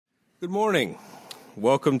Good morning.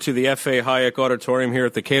 Welcome to the F.A. Hayek Auditorium here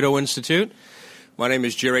at the Cato Institute. My name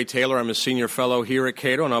is Jerry Taylor. I'm a senior fellow here at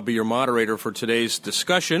Cato, and I'll be your moderator for today's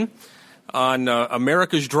discussion on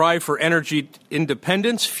America's drive for energy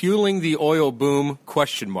independence, fueling the oil boom, ?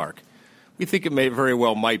 We think it very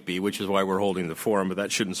well might be, which is why we're holding the forum, but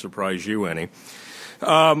that shouldn't surprise you any.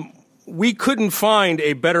 We couldn't find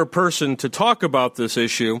a better person to talk about this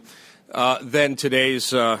issue than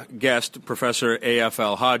today's guest, Professor A.F.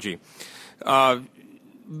 Al-Haji.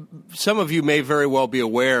 Some of you may very well be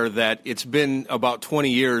aware that it's been about 20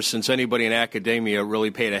 years since anybody in academia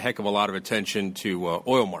really paid a heck of a lot of attention to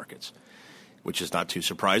oil markets, which is not too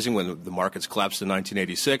surprising. When the markets collapsed in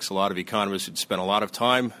 1986, a lot of economists had spent a lot of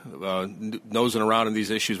time nosing around in these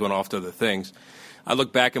issues, went off to other things. I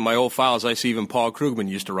look back in my old files, I see even Paul Krugman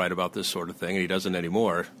used to write about this sort of thing, and he doesn't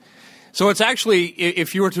anymore. So it's actually,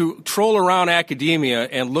 if you were to troll around academia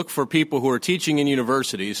and look for people who are teaching in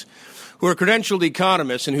universities, who are credentialed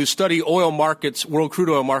economists and who study oil markets, world crude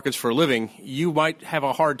oil markets for a living, you might have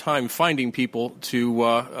a hard time finding people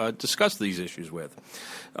to discuss these issues with.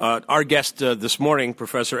 Our guest this morning,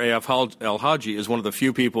 Professor A.F. Al-Haji, is one of the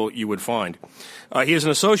few people you would find. He is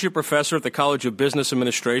an associate professor at the College of Business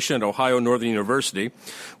Administration at Ohio Northern University,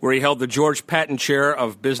 where he held the George Patton Chair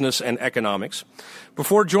of Business and Economics.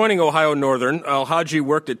 Before joining Ohio Northern, Al-Haji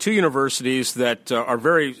worked at two universities that are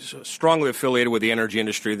very strongly affiliated with the energy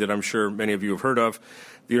industry that I'm sure many of you have heard of,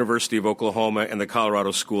 the University of Oklahoma and the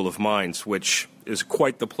Colorado School of Mines, which is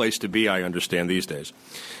quite the place to be, I understand, these days.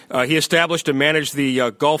 He established and managed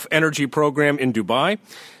the Gulf Energy Program in Dubai,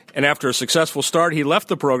 and after a successful start, he left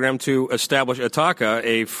the program to establish Ataka,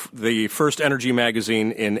 the first energy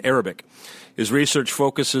magazine in Arabic. His research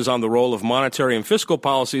focuses on the role of monetary and fiscal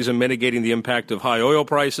policies in mitigating the impact of high oil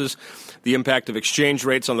prices, the impact of exchange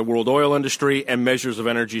rates on the world oil industry, and measures of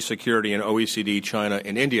energy security in OECD, China,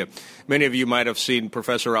 and India. Many of you might have seen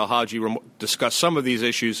Professor Al-Haji discuss some of these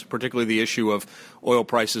issues, particularly the issue of oil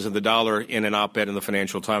prices and the dollar, in an op-ed in the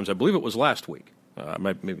Financial Times. I believe it was last week,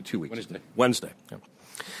 maybe 2 weeks. Wednesday. Yeah.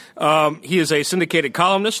 He is a syndicated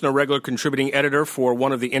columnist and a regular contributing editor for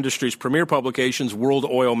one of the industry's premier publications, World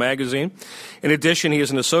Oil Magazine. In addition, he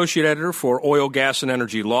is an associate editor for Oil, Gas, and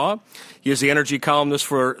Energy Law. He is the energy columnist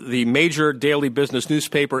for the major daily business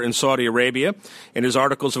newspaper in Saudi Arabia, and his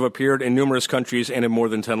articles have appeared in numerous countries and in more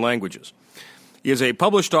than 10 languages. He is a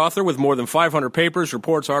published author with more than 500 papers,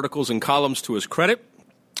 reports, articles, and columns to his credit.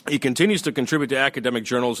 He continues to contribute to academic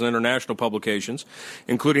journals and international publications,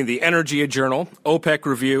 including the Energy Journal, OPEC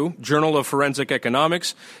Review, Journal of Forensic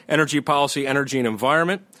Economics, Energy Policy, Energy and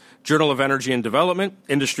Environment, Journal of Energy and Development,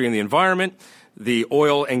 Industry and the Environment, the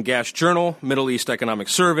Oil and Gas Journal, Middle East Economic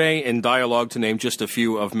Survey, and Dialogue, to name just a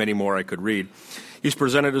few of many more I could read. He's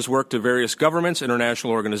presented his work to various governments,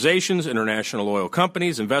 international organizations, international oil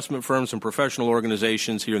companies, investment firms, and professional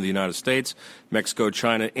organizations here in the United States, Mexico,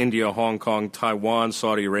 China, India, Hong Kong, Taiwan,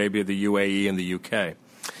 Saudi Arabia, the UAE, and the UK.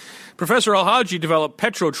 Professor Al-Haji developed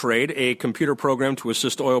PetroTrade, a computer program to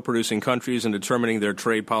assist oil-producing countries in determining their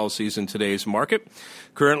trade policies in today's market.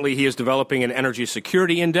 Currently, he is developing an energy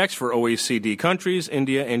security index for OECD countries,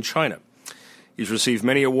 India, and China. He's received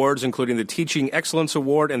many awards, including the Teaching Excellence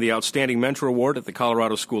Award and the Outstanding Mentor Award at the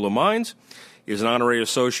Colorado School of Mines. He is an honorary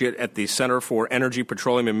associate at the Center for Energy,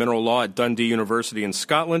 Petroleum, and Mineral Law at Dundee University in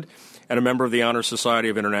Scotland and a member of the Honor Society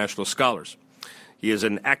of International Scholars. He is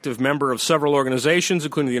an active member of several organizations,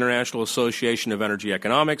 including the International Association of Energy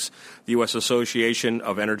Economics, the U.S. Association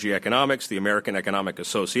of Energy Economics, the American Economic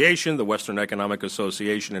Association, the Western Economic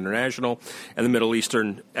Association International, and the Middle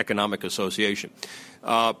Eastern Economic Association.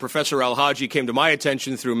 Professor Al-Haji came to my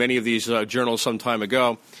attention through many of these journals some time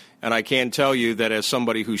ago, and I can tell you that as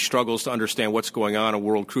somebody who struggles to understand what's going on in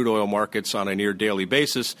world crude oil markets on a near daily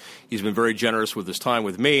basis, he's been very generous with his time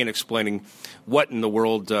with me in explaining what in the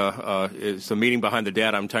world is the meaning behind the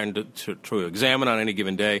data I'm trying to examine on any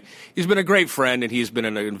given day. He's been a great friend, and he's been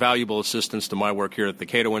an invaluable assistance to my work here at the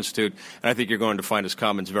Cato Institute, and I think you're going to find his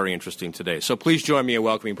comments very interesting today. So please join me in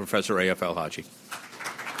welcoming Professor A.F. Al-Haji.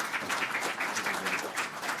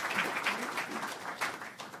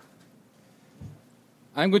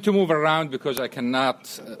 I'm going to move around because I cannot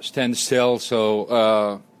stand still,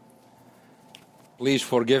 so please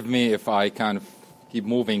forgive me if I kind of keep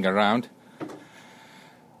moving around.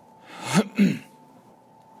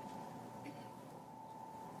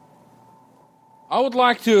 I would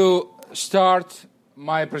like to start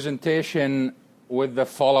my presentation with the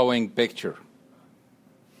following picture.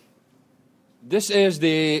 This is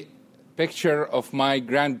the picture of my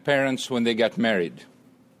grandparents when they got married.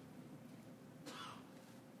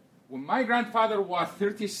 When my grandfather was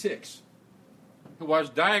 36, he was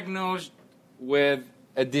diagnosed with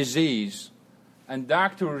a disease, and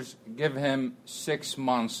doctors give him 6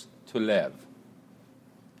 months to live.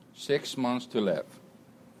 6 months to live.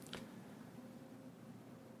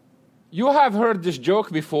 You have heard this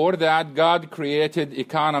joke before that God created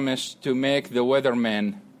economists to make the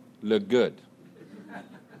weathermen look good.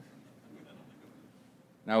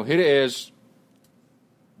 Now here is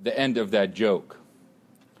the end of that joke.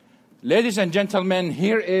 Ladies and gentlemen,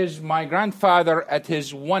 here is my grandfather at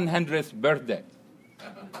his 100th birthday.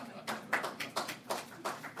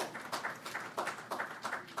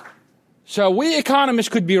 So we economists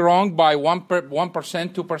could be wrong by 1%,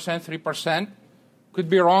 2%, 3%. Could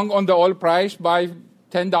be wrong on the oil price by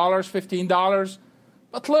 $10, $15.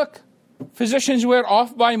 But look, physicians were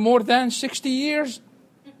off by more than 60 years.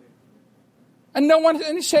 And no one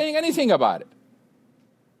is saying anything about it.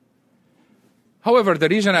 However, the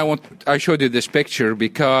reason I showed you this picture,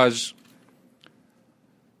 because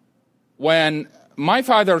when my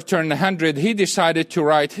father turned 100, he decided to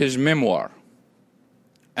write his memoir.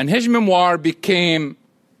 And his memoir became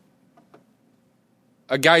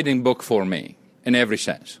a guiding book for me in every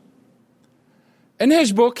sense. In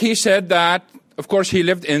his book, he said that, of course, he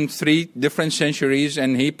lived in 3 different centuries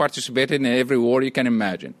and he participated in every war you can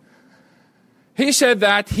imagine. He said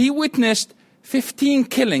that he witnessed 15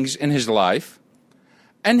 killings in his life,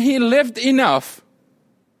 and he lived enough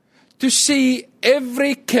to see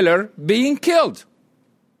every killer being killed.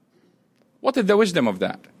 What is the wisdom of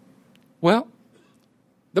that? Well,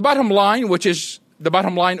 the bottom line, which is the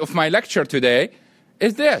bottom line of my lecture today,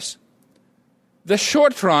 is this. The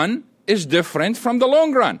short run is different from the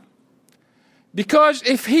long run. Because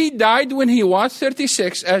if he died when he was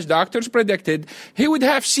 36, as doctors predicted, he would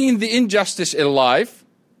have seen the injustice in life,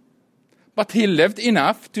 but he lived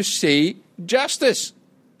enough to see justice.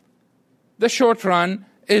 The short run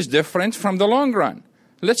is different from the long run.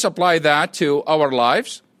 Let's apply that to our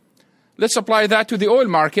lives. Let's apply that to the oil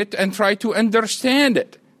market and try to understand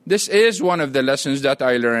it. This is one of the lessons that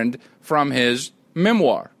I learned from his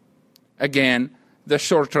memoir. Again, the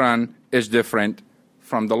short run is different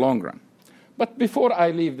from the long run. But before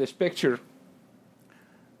I leave this picture,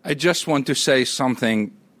 I just want to say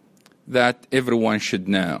something that everyone should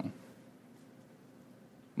know.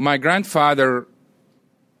 My grandfather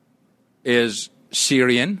is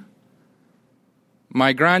Syrian.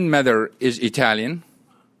 My grandmother is Italian.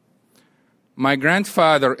 My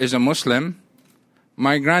grandfather is a Muslim.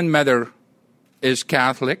 My grandmother is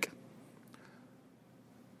Catholic.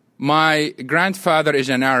 My grandfather is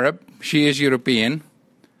an Arab. She is European.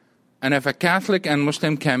 And if a Catholic and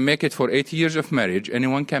Muslim can make it for 80 years of marriage,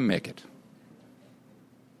 anyone can make it.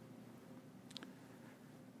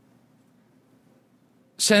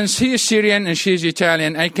 Since he is Syrian and she is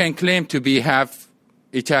Italian, I can claim to be half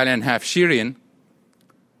Italian, half Syrian,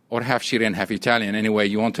 or half Syrian, half Italian, any way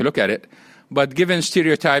you want to look at it. But given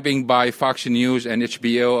stereotyping by Fox News and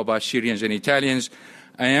HBO about Syrians and Italians,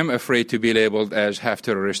 I am afraid to be labeled as half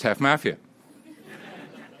terrorist, half mafia.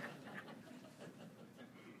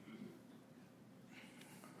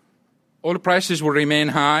 Oil prices will remain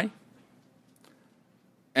high,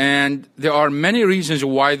 and there are many reasons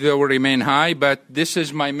why they will remain high, but this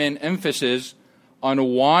is my main emphasis on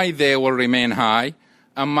why they will remain high.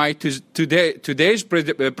 And my today's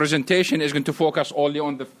presentation is going to focus only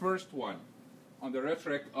on the first one, on the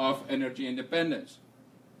rhetoric of energy independence.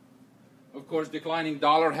 Of course, declining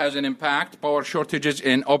dollar has an impact. Power shortages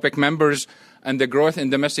in OPEC members and the growth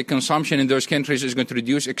in domestic consumption in those countries is going to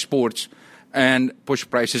reduce exports and push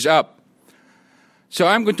prices up. So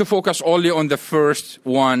I'm going to focus only on the first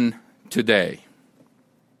one today.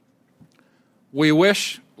 We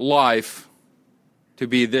wish life to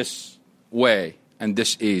be this way and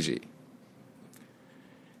this easy.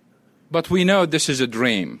 But we know this is a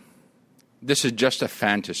dream. This is just a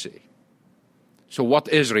fantasy. So what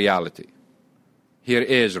is reality? Here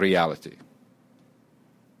is reality.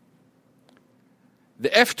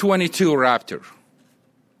 The F-22 Raptor.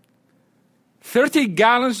 30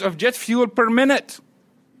 gallons of jet fuel per minute.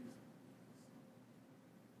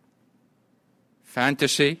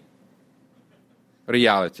 Fantasy,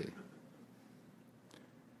 reality.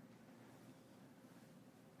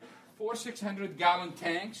 4 600-gallon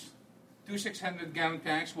tanks, 2 600-gallon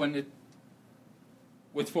tanks with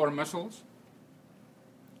 4 missiles.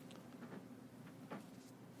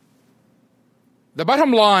 The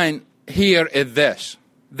bottom line here is this.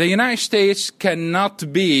 The United States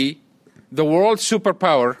cannot be the world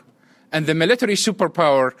superpower and the military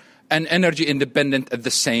superpower and energy independent at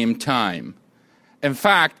the same time. In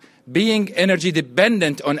fact, being energy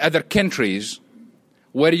dependent on other countries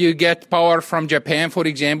where you get power from Japan, for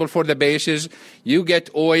example, for the bases. You get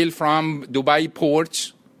oil from Dubai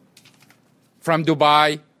ports, from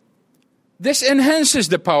Dubai. This enhances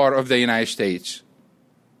the power of the United States.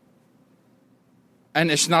 And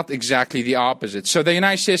it's not exactly the opposite. So the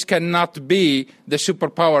United States cannot be the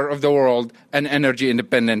superpower of the world and energy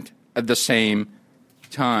independent at the same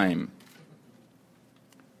time.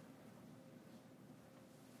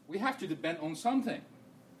 We have to depend on something.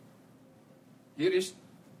 Here is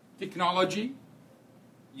technology.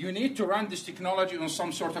 You need to run this technology on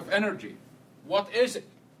some sort of energy. What is it?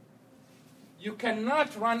 You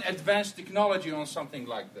cannot run advanced technology on something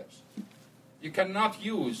like this. You cannot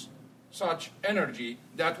use such energy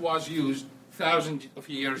that was used thousands of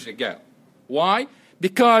years ago. Why?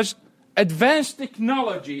 Because advanced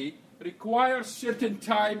technology requires certain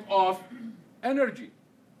type of energy.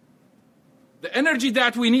 The energy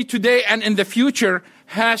that we need today and in the future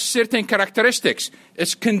has certain characteristics.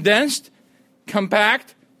 It's condensed,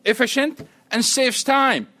 compact, efficient, and saves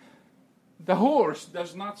time. The horse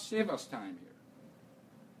does not save us time here.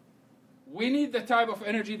 We need the type of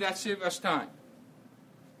energy that saves us time.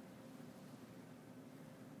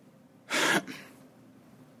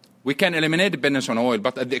 We can eliminate dependence on oil,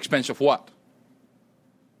 but at the expense of what?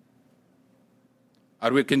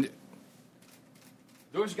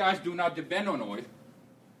 Those guys do not depend on oil.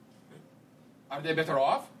 Are they better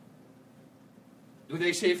off? Do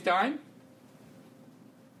they save time?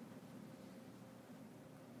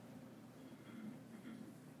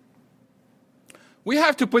 We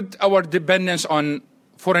have to put our dependence on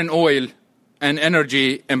foreign oil and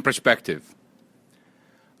energy in perspective.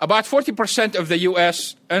 About 40% of the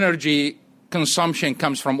U.S. energy consumption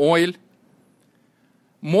comes from oil.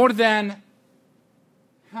 More than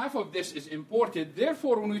half of this is imported.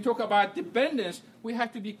 Therefore, when we talk about dependence, we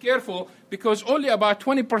have to be careful because only about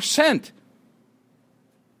 20%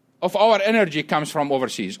 of our energy comes from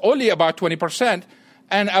overseas. Only about 20%.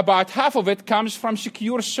 And about half of it comes from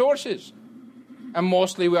secure sources. And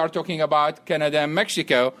mostly we are talking about Canada and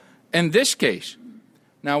Mexico in this case.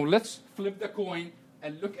 Now let's flip the coin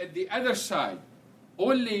and look at the other side.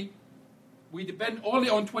 We depend only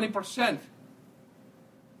on 20%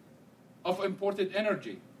 of imported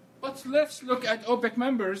energy. But let's look at OPEC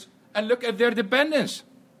members and look at their dependence.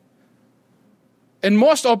 In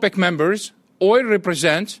most OPEC members, oil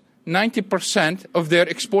represents 90% of their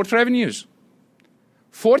export revenues,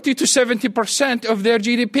 40 to 70% of their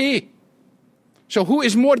GDP. So who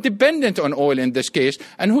is more dependent on oil in this case,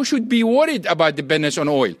 and who should be worried about dependence on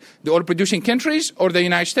oil? The oil-producing countries or the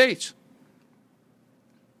United States?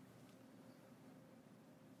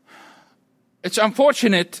 It's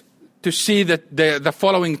unfortunate to see that the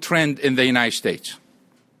following trend in the United States.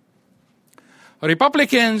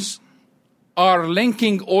 Republicans are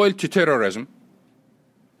linking oil to terrorism.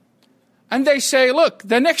 And they say, look,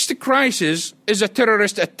 the next crisis is a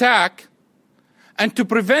terrorist attack, and to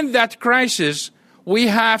prevent that crisis, we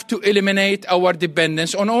have to eliminate our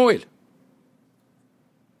dependence on oil.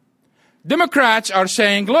 Democrats are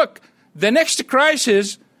saying, look, the next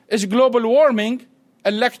crisis is global warming.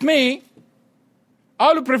 Elect me.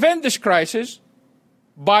 I'll prevent this crisis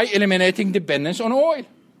by eliminating dependence on oil.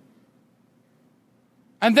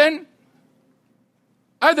 And then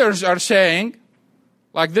others are saying,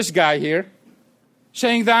 like this guy here,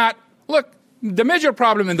 saying that, look, the major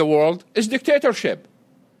problem in the world is dictatorship.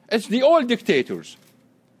 It's the oil dictators.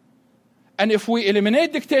 And if we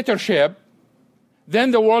eliminate dictatorship,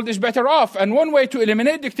 then the world is better off. And one way to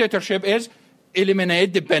eliminate dictatorship is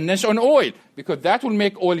eliminate dependence on oil, because that will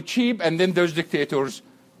make oil cheap, and then those dictators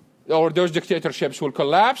or those dictatorships will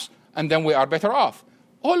collapse, and then we are better off.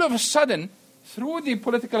 All of a sudden, through the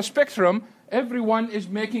political spectrum, everyone is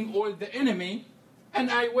making oil the enemy, and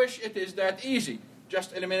I wish it is that easy.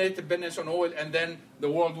 Just eliminate dependence on oil, and then the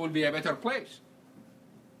world will be a better place.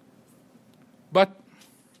 But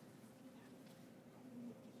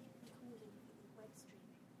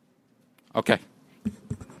okay.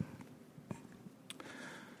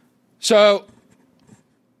 So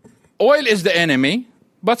oil is the enemy,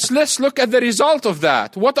 but let's look at the result of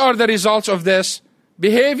that. What are the results of this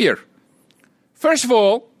behavior? First of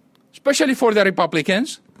all, especially for the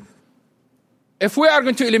Republicans, if we are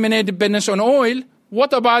going to eliminate dependence on oil,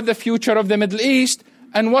 what about the future of the Middle East?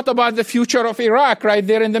 And what about the future of Iraq right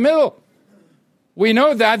there in the middle? We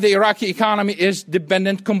know that the Iraqi economy is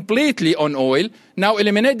dependent completely on oil. Now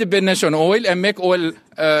eliminate dependence on oil and make oil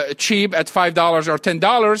cheap at $5 or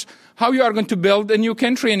 $10. How you are going to build a new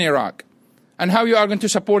country in Iraq? And how you are going to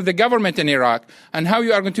support the government in Iraq? And how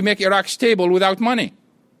you are going to make Iraq stable without money?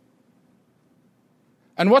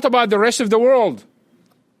 And what about the rest of the world?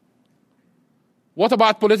 What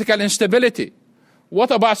about political instability?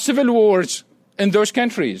 What about civil wars in those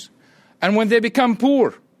countries? And when they become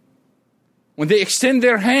poor, when they extend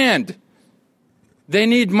their hand, they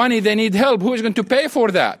need money, they need help. Who is going to pay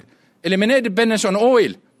for that? Eliminate dependence on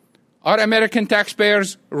oil. Are American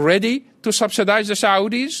taxpayers ready to subsidize the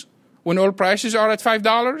Saudis when oil prices are at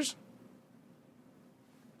 $5?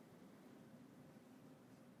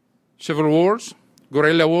 Civil wars,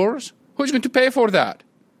 guerrilla wars, who's going to pay for that?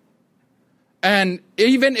 And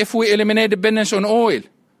even if we eliminate dependence on oil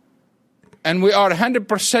and we are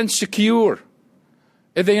 100% secure,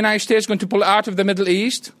 is the United States going to pull out of the Middle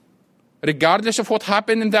East, regardless of what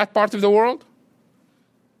happened in that part of the world?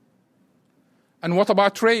 And what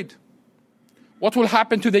about trade? What will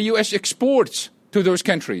happen to the U.S. exports to those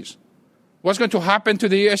countries? What's going to happen to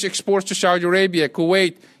the U.S. exports to Saudi Arabia,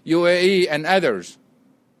 Kuwait, UAE, and others?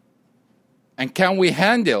 And can we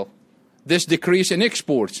handle this decrease in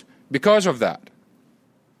exports because of that?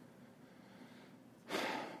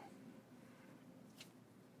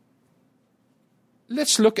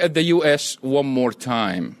 Let's look at the U.S. one more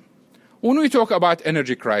time. When we talk about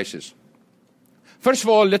energy crisis, first of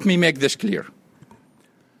all, let me make this clear.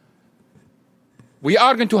 We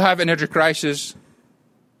are going to have energy crisis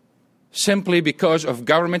simply because of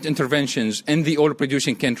government interventions in the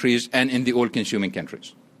oil-producing countries and in the oil-consuming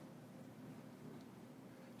countries.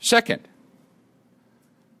 Second,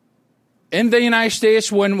 in the United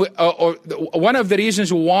States, one of the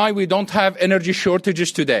reasons why we don't have energy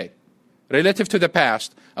shortages today, relative to the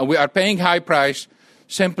past, and we are paying high price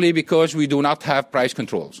simply because we do not have price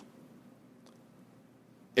controls.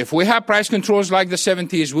 If we have price controls like the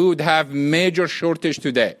 70s, we would have major shortage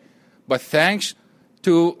today. But thanks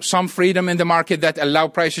to some freedom in the market that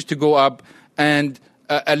allowed prices to go up and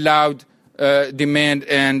allowed demand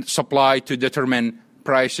and supply to determine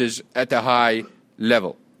prices at a high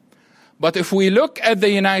level. But if we look at the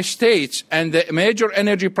United States and the major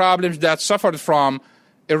energy problems that suffered from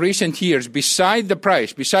in recent years, beside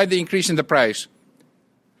the increase in the price,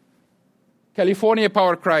 California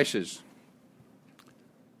power crisis,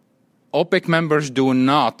 OPEC members do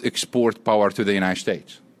not export power to the United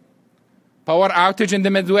States. Power outage in the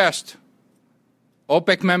Midwest,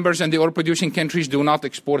 OPEC members and the oil-producing countries do not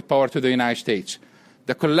export power to the United States.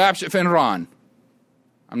 The collapse of Iran,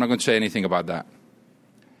 I'm not going to say anything about that.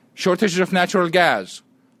 Shortages of natural gas,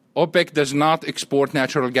 OPEC does not export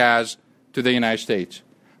natural gas to the United States.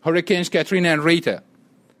 Hurricanes Katrina and Rita,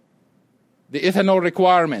 the ethanol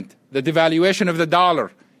requirement, the devaluation of the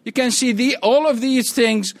dollar. You can see all of these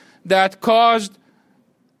things that caused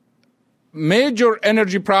major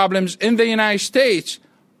energy problems in the United States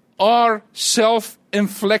are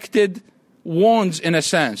self-inflicted wounds in a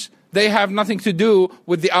sense. They have nothing to do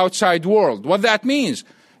with the outside world. What that means,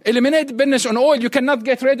 eliminate dependence on oil, you cannot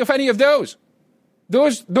get rid of any of those.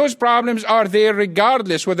 Those problems are there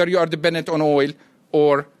regardless whether you are dependent on oil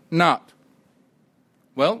or not.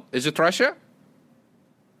 Well, is it Russia?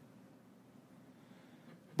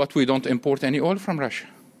 But we don't import any oil from Russia.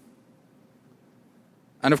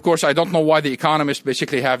 And of course, I don't know why the economists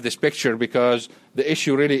basically have this picture, because the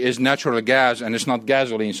issue really is natural gas and it's not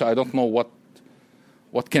gasoline. So I don't know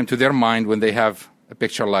what came to their mind when they have a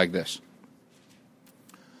picture like this.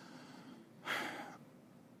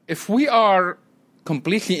 If we are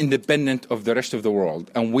completely independent of the rest of the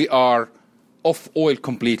world and we are off oil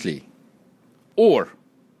completely, or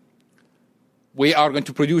we are going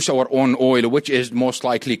to produce our own oil, which is most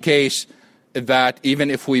likely case that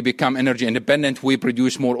even if we become energy independent, we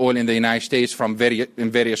produce more oil in the United States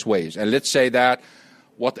in various ways. And let's say that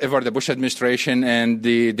whatever the Bush administration and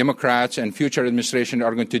the Democrats and future administration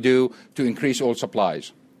are going to do to increase oil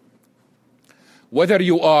supplies. Whether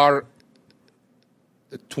you are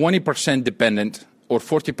 20% dependent or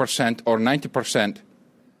 40% or 90%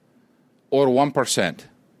 or 1%,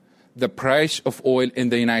 the price of oil in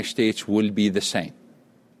the United States will be the same.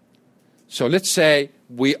 So let's say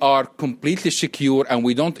we are completely secure and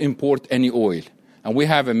we don't import any oil, and we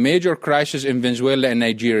have a major crisis in Venezuela and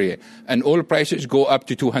Nigeria, and oil prices go up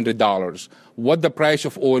to $200. What the price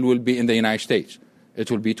of oil will be in the United States? It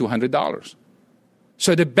will be $200.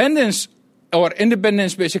 So dependence or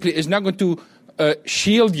independence basically is not going to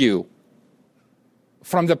shield you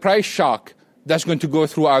from the price shock that's going to go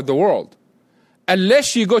throughout the world,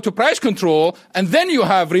 unless you go to price control, and then you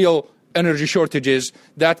have real energy shortages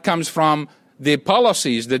that comes from the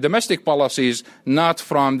policies, the domestic policies, not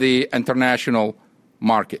from the international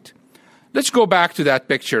market. Let's go back to that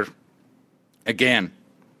picture again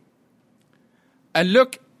and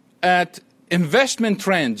look at investment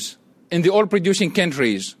trends in the oil-producing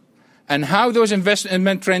countries and how those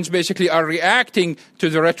investment trends basically are reacting to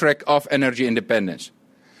the rhetoric of energy independence.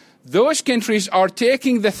 Those countries are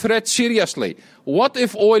taking the threat seriously. What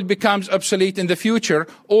if oil becomes obsolete in the future?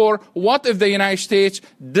 Or what if the United States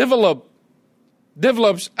develops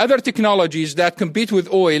other technologies that compete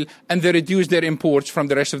with oil and they reduce their imports from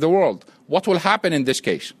the rest of the world? What will happen in this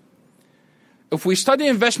case? If we study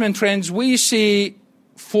investment trends, we see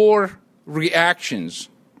 4 reactions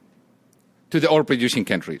to the oil-producing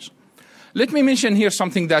countries. Let me mention here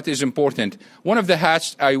something that is important. One of the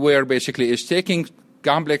hats I wear basically is taking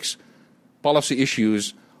complex policy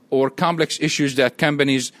issues or complex issues that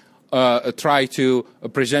companies try to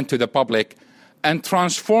present to the public and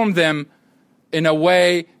transform them in a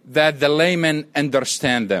way that the laymen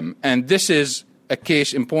understand them. And this is a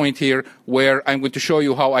case in point here where I'm going to show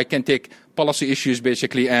you how I can take policy issues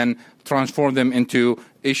basically and transform them into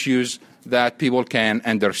issues that people can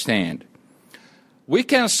understand. We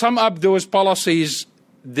can sum up those policies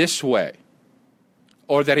this way,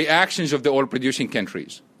 or the reactions of the oil-producing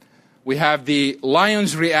countries. We have the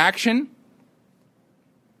lion's reaction,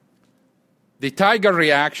 the tiger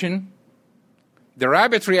reaction, the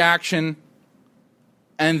rabbit reaction,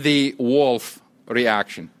 and the wolf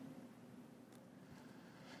reaction.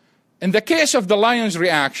 In the case of the lion's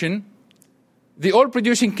reaction, the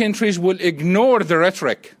oil-producing countries will ignore the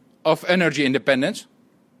rhetoric of energy independence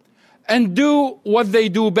and do what they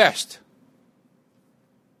do best: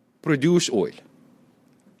 produce oil.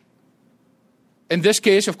 In this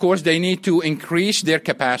case, of course, they need to increase their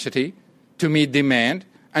capacity to meet demand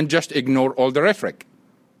and just ignore all the rhetoric.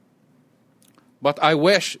 But I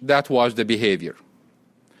wish that was the behavior.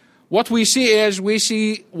 What we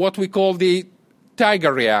see what we call the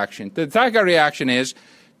tiger reaction. The tiger reaction is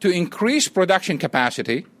to increase production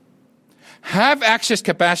capacity, have excess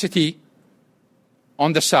capacity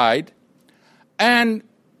on the side, and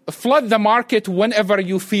flood the market whenever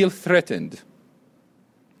you feel threatened.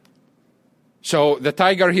 So the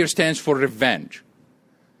tiger here stands for revenge.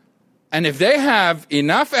 And if they have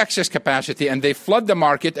enough excess capacity and they flood the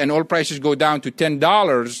market and oil prices go down to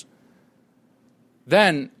 $10,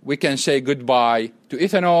 then we can say goodbye to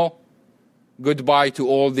ethanol, goodbye to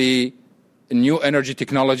all the new energy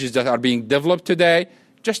technologies that are being developed today.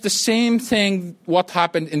 Just the same thing what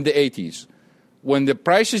happened in the 80s. When the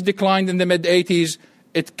prices declined in the mid-80s,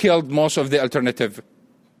 it killed most of the alternative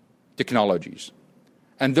technologies.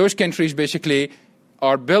 And those countries basically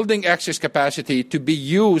are building excess capacity to be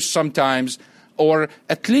used sometimes, or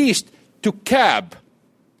at least to cap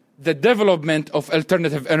the development of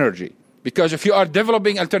alternative energy. Because if you are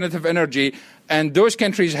developing alternative energy and those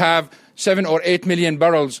countries have 7 or 8 million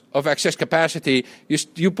barrels of excess capacity,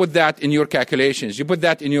 you put that in your calculations. You put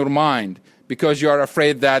that in your mind because you are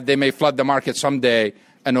afraid that they may flood the market someday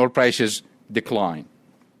and oil prices decline.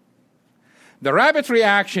 The rabbit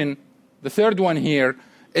reaction, the third one here,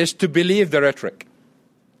 is to believe the rhetoric.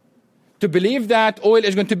 To believe that oil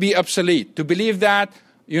is going to be obsolete. To believe that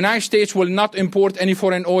the United States will not import any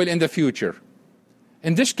foreign oil in the future.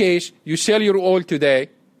 In this case, you sell your oil today,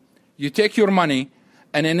 you take your money,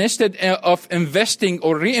 and instead of investing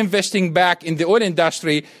or reinvesting back in the oil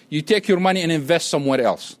industry, you take your money and invest somewhere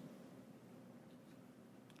else.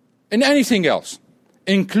 In anything else,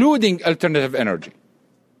 including alternative energy.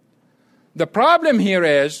 The problem here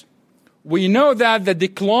is we know that the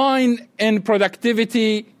decline in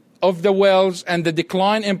productivity of the wells and the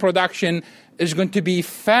decline in production is going to be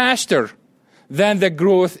faster than the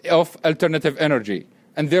growth of alternative energy.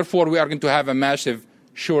 And therefore, we are going to have a massive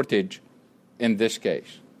shortage in this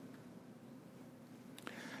case.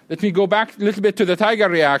 Let me go back a little bit to the tiger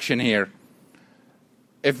reaction here.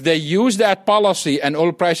 If they use that policy and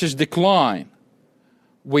oil prices decline,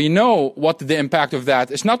 we know what the impact of that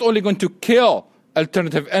is. It's not only going to kill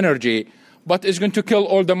alternative energy, but it's going to kill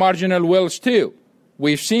all the marginal wells too.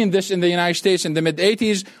 We've seen this in the United States in the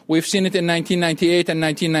mid-80s. We've seen it in 1998 and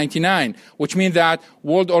 1999, which means that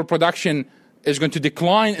world oil production is going to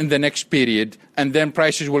decline in the next period, and then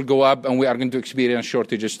prices will go up, and we are going to experience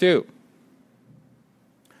shortages too.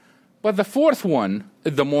 But the fourth one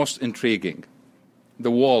is the most intriguing,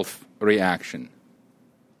 the wolf reaction.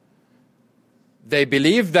 They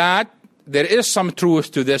believe that there is some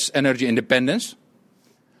truth to this energy independence,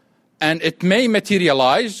 and it may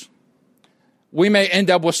materialize. We may end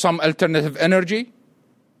up with some alternative energy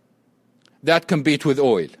that compete with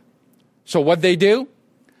oil. So what they do,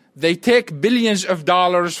 they take billions of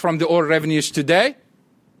dollars from the oil revenues today,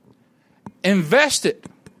 invest it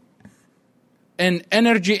in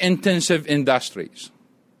energy-intensive industries,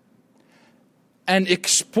 and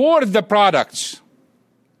export the products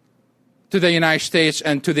to the United States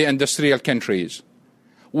and to the industrial countries,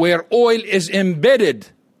 where oil is embedded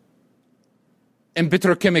in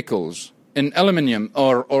petrochemicals, in aluminum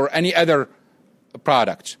or any other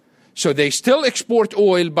products. So they still export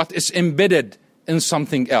oil, but it's embedded in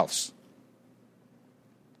something else.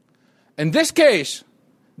 In this case,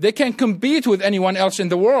 they can compete with anyone else in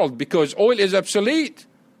the world because oil is obsolete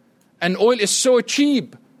and oil is so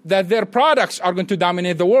cheap that their products are going to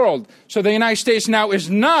dominate the world. So the United States now is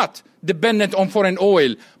not dependent on foreign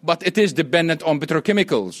oil, but it is dependent on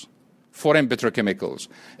petrochemicals, foreign petrochemicals.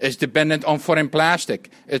 It's dependent on foreign plastic.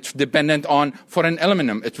 It's dependent on foreign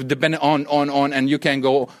aluminum. It's dependent on, and you can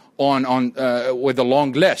go on with a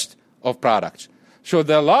long list of products. So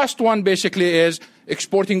the last one basically is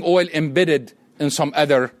exporting oil embedded in some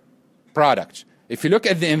other products. If you look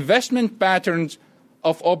at the investment patterns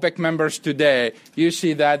of OPEC members today, you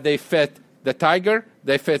see that they fit the tiger,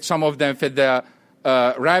 some of them fit the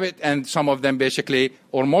rabbit, and some of them basically,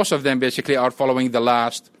 or most of them basically, are following the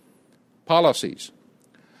last policies.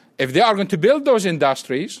 If they are going to build those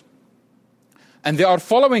industries, and they are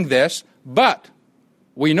following this, but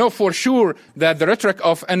we know for sure that the rhetoric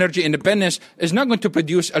of energy independence is not going to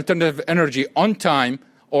produce alternative energy on time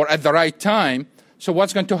or at the right time. So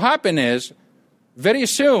what's going to happen is, very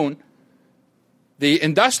soon, the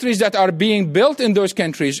industries that are being built in those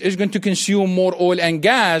countries is going to consume more oil and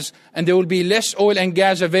gas, and there will be less oil and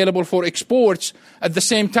gas available for exports. At the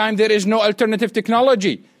same time, there is no alternative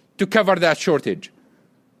technology to cover that shortage.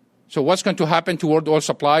 So what's going to happen to world oil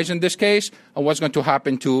supplies in this case, and what's going to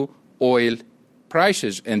happen to oil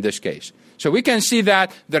prices in this case? So we can see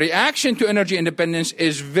that the reaction to energy independence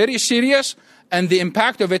is very serious, and the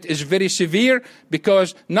impact of it is very severe,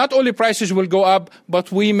 because not only prices will go up, but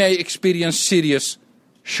we may experience serious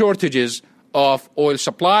shortages of oil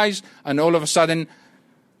supplies. And all of a sudden,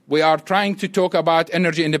 we are trying to talk about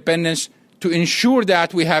energy independence to ensure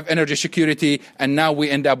that we have energy security, and now we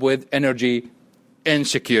end up with energy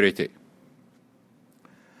insecurity.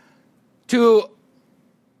 To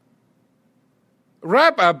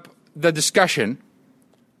wrap up the discussion,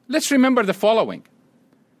 let's remember the following.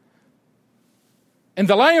 In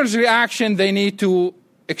the lion's reaction, they need to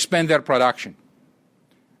expand their production.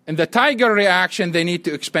 In the tiger reaction, they need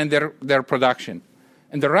to expand their production.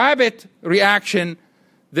 In the rabbit reaction,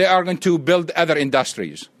 they are going to build other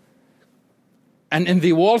industries. And in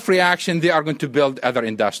the wolf reaction, they are going to build other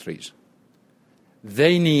industries.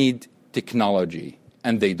 They need technology,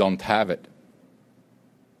 and they don't have it.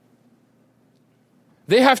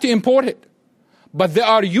 They have to import it. But they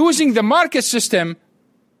are using the market system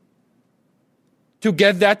to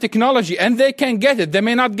get that technology, and they can get it. They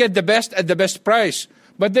may not get the best at the best price,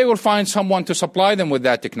 but they will find someone to supply them with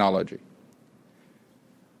that technology.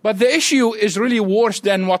 But the issue is really worse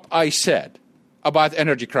than what I said about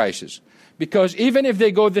energy crisis, because even if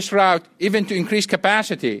they go this route, even to increase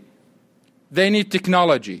capacity, they need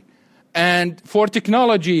technology. And for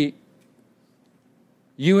technology,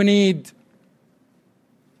 you need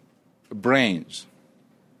brains.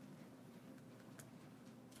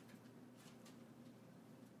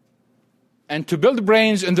 And to build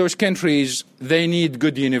brains in those countries, they need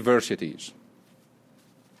good universities.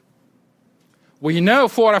 We know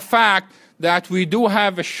for a fact that we do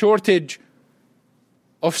have a shortage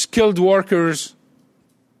of skilled workers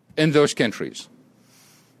in those countries.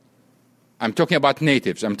 I'm talking about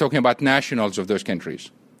natives. I'm talking about nationals of those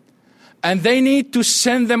countries. And they need to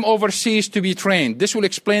send them overseas to be trained. This will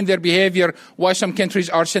explain their behavior, why some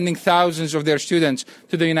countries are sending thousands of their students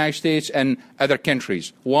to the United States and other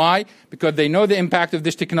countries. Why? Because they know the impact of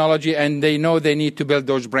this technology, and they know they need to build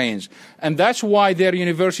those brains. And that's why their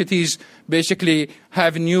universities basically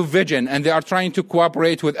have new vision, and they are trying to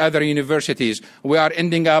cooperate with other universities. We are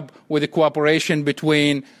ending up with a cooperation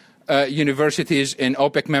between universities in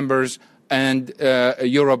OPEC members and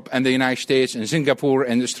Europe and the United States and Singapore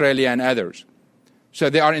and Australia and others. So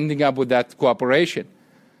they are ending up with that cooperation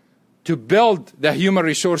to build the human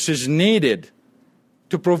resources needed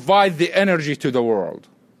to provide the energy to the world.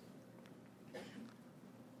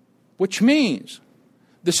 Which means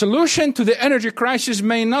the solution to the energy crisis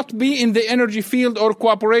may not be in the energy field or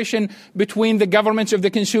cooperation between the governments of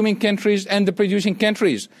the consuming countries and the producing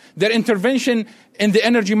countries. Their intervention in the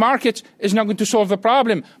energy markets is not going to solve the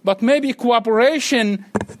problem, but maybe cooperation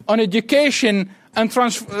on education and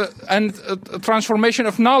transformation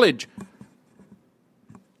of knowledge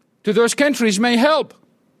to those countries may help.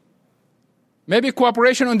 Maybe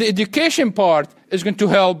cooperation on the education part is going to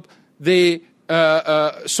help the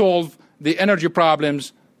solve the energy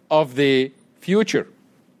problems of the future.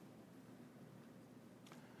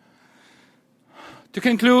 To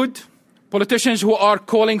conclude, politicians who are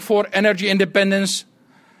calling for energy independence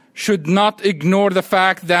should not ignore the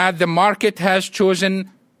fact that the market has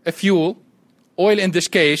chosen a fuel, oil in this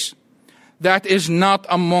case, that is not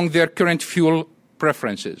among their current fuel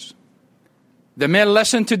preferences. The main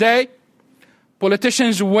lesson today: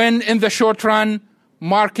 politicians win in the short run,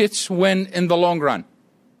 markets win in the long run.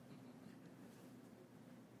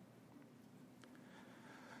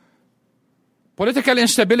 Political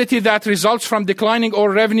instability that results from declining oil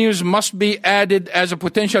revenues must be added as a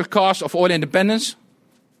potential cost of oil independence,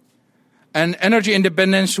 and energy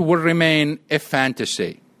independence will remain a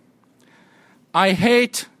fantasy. I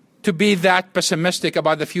hate to be that pessimistic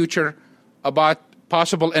about the future, about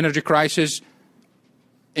possible energy crisis,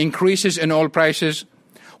 increases in oil prices.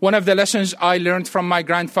 One of the lessons I learned from my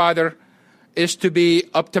grandfather is to be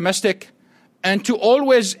optimistic and to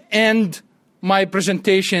always end my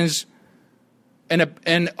presentations in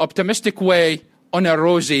an optimistic way on a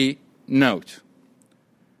rosy note.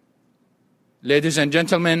 Ladies and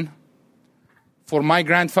gentlemen, for my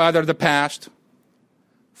grandfather, the past,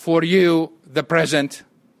 for you, the present,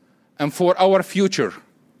 and for our future,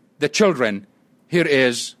 the children, here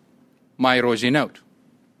is my rosy note.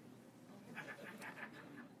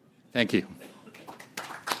 Thank you.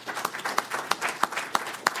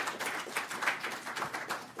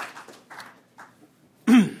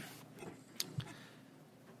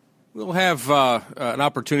 We'll have an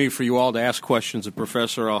opportunity for you all to ask questions of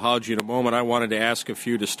Professor Alhaji in a moment. I wanted to ask a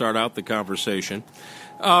few to start out the conversation.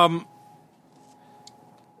 The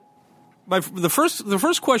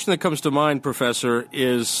first question that comes to mind, Professor,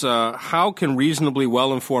 is how can reasonably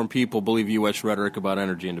well-informed people believe U.S. rhetoric about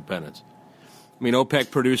energy independence? I mean, OPEC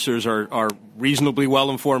producers are reasonably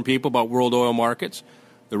well-informed people about world oil markets.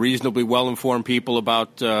 They're reasonably well-informed people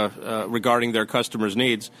about regarding their customers'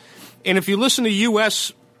 needs. And if you listen to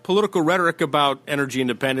U.S. political rhetoric about energy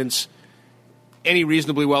independence, any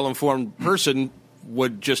reasonably well-informed person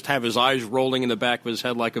would just have his eyes rolling in the back of his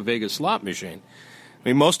head like a Vegas slot machine. I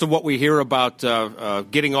mean, most of what we hear about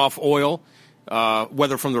getting off oil,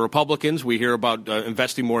 whether from the Republicans, we hear about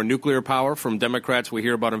investing more in nuclear power. From Democrats, we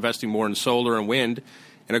hear about investing more in solar and wind.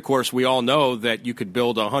 And, of course, we all know that you could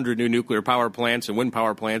build 100 new nuclear power plants and wind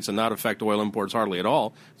power plants and not affect oil imports hardly at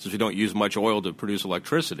all, since we don't use much oil to produce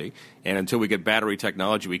electricity. And until we get battery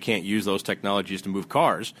technology, we can't use those technologies to move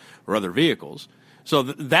cars or other vehicles. So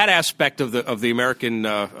that aspect of the American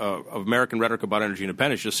rhetoric about energy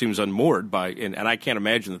independence just seems unmoored and I can't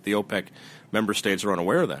imagine that the OPEC member states are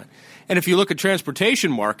unaware of that. And if you look at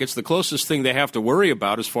transportation markets, the closest thing they have to worry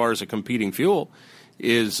about as far as a competing fuel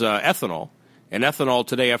is ethanol. And ethanol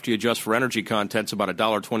today, after you adjust for energy content, is about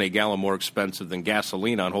 $1.20 a gallon more expensive than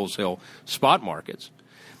gasoline on wholesale spot markets.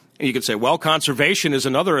 And you could say, well, conservation is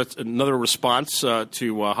another response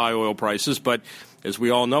to high oil prices. But as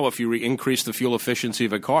we all know, if you increase the fuel efficiency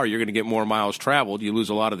of a car, you're going to get more miles traveled. You lose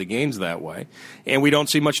a lot of the gains that way. And we don't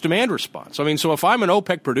see much demand response. I mean, so if I'm an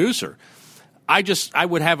OPEC producer, I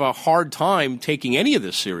would have a hard time taking any of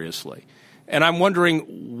this seriously. And I'm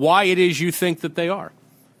wondering why it is you think that they are.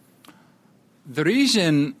 The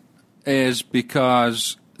reason is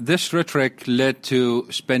because this rhetoric led to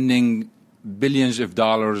spending billions of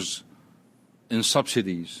dollars in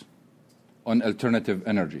subsidies on alternative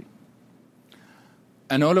energy.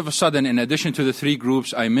 And all of a sudden, in addition to the three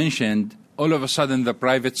groups I mentioned, all of a sudden the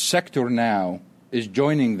private sector now is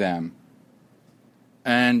joining them.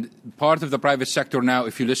 And part of the private sector now,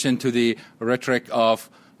 if you listen to the rhetoric of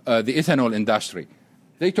the ethanol industry,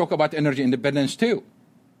 they talk about energy independence too.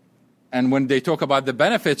 And when they talk about the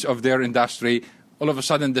benefits of their industry, all of a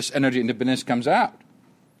sudden this energy independence comes out.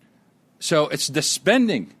 So it's the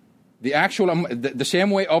spending, the actual, the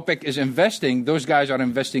same way OPEC is investing, those guys are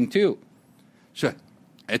investing too. So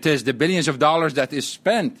it is the billions of dollars that is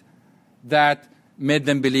spent that made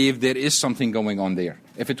them believe there is something going on there.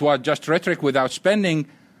 If it was just rhetoric without spending,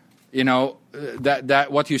 that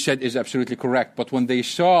what you said is absolutely correct. But when they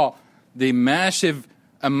saw the massive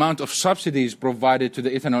amount of subsidies provided to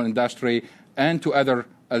the ethanol industry and to other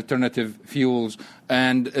alternative fuels,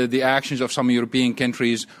 and the actions of some European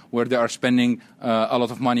countries where they are spending a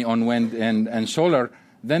lot of money on wind and solar,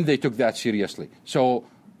 then they took that seriously. So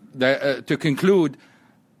to conclude,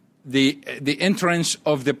 the entrance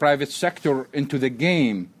of the private sector into the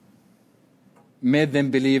game made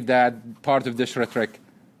them believe that part of this rhetoric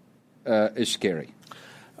is scary.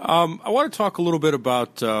 I want to talk a little bit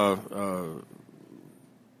about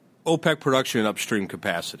OPEC production and upstream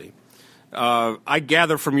capacity. I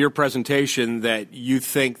gather from your presentation that you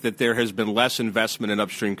think that there has been less investment in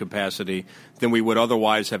upstream capacity than we would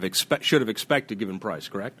otherwise have should have expected given price,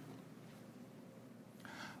 correct?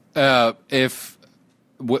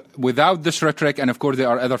 Without this rhetoric, and of course there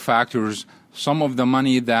are other factors, some of the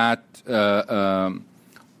money that,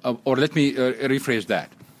 or let me rephrase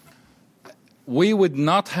that. We would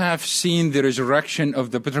not have seen the resurrection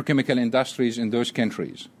of the petrochemical industries in those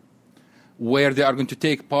countries where they are going to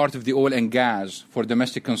take part of the oil and gas for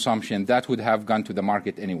domestic consumption. That would have gone to the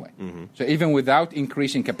market anyway. Mm-hmm. So even without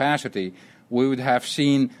increasing capacity, we would have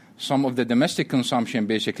seen some of the domestic consumption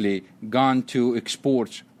basically gone to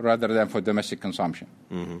exports rather than for domestic consumption.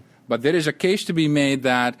 Mm-hmm. But there is a case to be made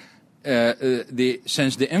that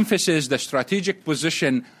since the emphasis, the strategic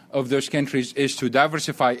position of those countries is to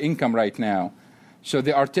diversify income right now, so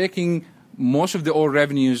they are taking most of the oil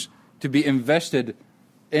revenues to be invested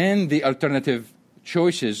in the alternative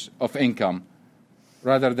choices of income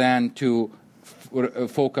rather than to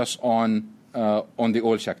focus on the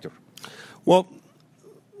oil sector. Well,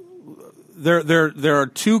 there are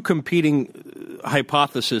two competing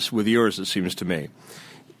hypotheses with yours, it seems to me.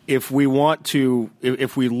 If we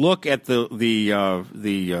look at the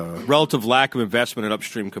relative lack of investment in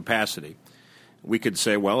upstream capacity, we could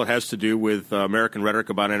say, well, it has to do with American rhetoric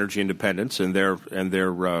about energy independence and their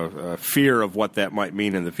fear of what that might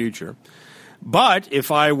mean in the future. But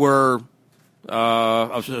if I were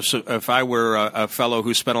a fellow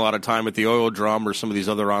who spent a lot of time at the Oil Drum or some of these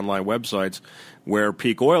other online websites where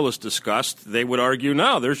peak oil is discussed, they would argue,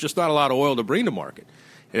 no, there's just not a lot of oil to bring to market.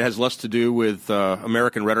 It has less to do with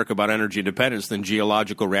American rhetoric about energy independence than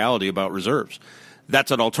geological reality about reserves.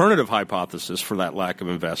 That's an alternative hypothesis for that lack of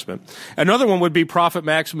investment. Another one would be profit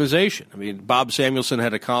maximization. I mean, Bob Samuelson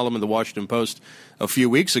had a column in the Washington Post a few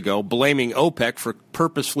weeks ago blaming OPEC for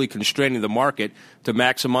purposefully constraining the market to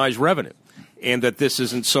maximize revenue, and that this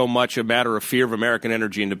isn't so much a matter of fear of American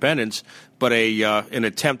energy independence, but an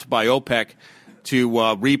attempt by OPEC to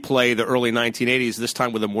replay the early 1980s, this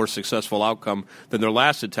time with a more successful outcome than their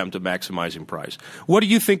last attempt at maximizing price. What do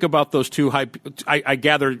you think about those two? I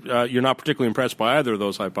gather you're not particularly impressed by either of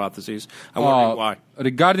those hypotheses. I'm wondering why.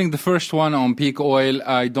 Regarding the first one on peak oil,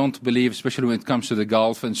 I don't believe, especially when it comes to the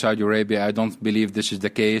Gulf and Saudi Arabia, I don't believe this is the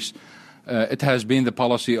case. It has been the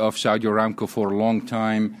policy of Saudi Aramco for a long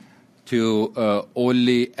time to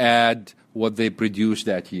only add what they produce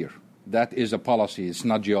that year. That is a policy. It's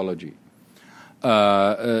not geology.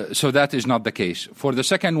 So that is not the case. For the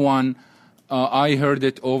second one, I heard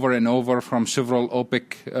it over and over from several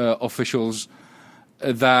OPEC officials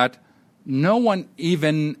that no one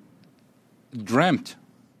even dreamt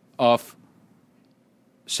of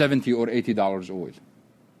 $70 or $80 oil,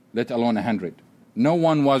 let alone $100. No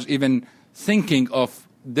one was even thinking of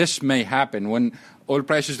this may happen. When oil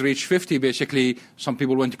prices reached 50, basically, some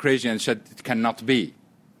people went crazy and said it cannot be.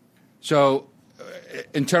 So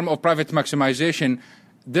in terms of profit maximization,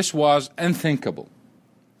 this was unthinkable.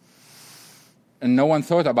 And no one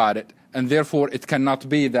thought about it, and therefore it cannot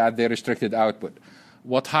be that they restricted output.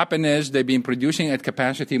 What happened is they've been producing at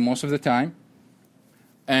capacity most of the time,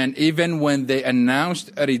 and even when they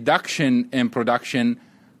announced a reduction in production,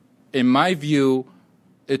 in my view,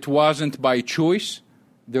 it wasn't by choice.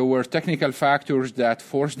 There were technical factors that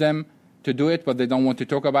forced them to do it, but they don't want to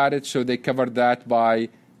talk about it, so they covered that by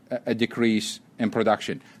a decrease in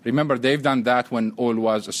production. Remember, they've done that when oil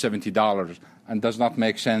was $70, and does not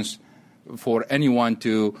make sense for anyone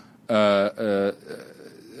to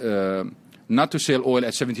not to sell oil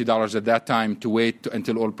at $70 at that time, to wait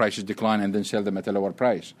until oil prices decline and then sell them at a lower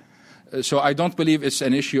price. So I don't believe it's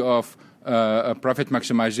an issue of profit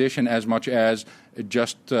maximization as much as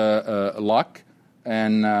just luck,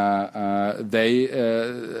 and they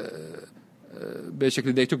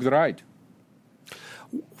basically they took the ride.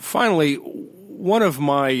 Finally, one of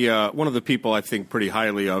the people I think pretty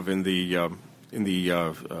highly of in the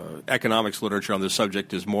economics literature on this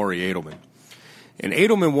subject is Maury Edelman. And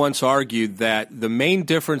Edelman once argued that the main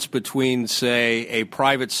difference between, say, a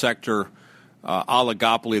private sector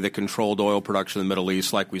oligopoly that controlled oil production in the Middle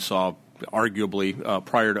East, like we saw arguably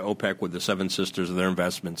prior to OPEC with the Seven Sisters and their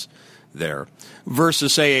investments there,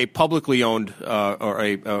 versus, say, a publicly owned or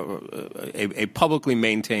a publicly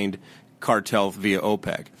maintained cartel via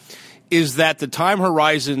OPEC, is that the time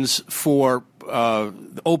horizons for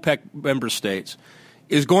OPEC member states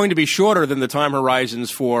is going to be shorter than the time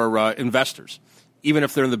horizons for investors, even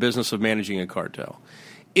if they're in the business of managing a cartel.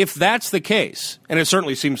 If that's the case, and it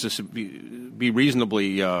certainly seems to be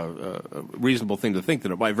reasonably a reasonable thing to think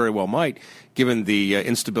that it might very well might, given the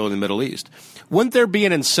instability in the Middle East, wouldn't there be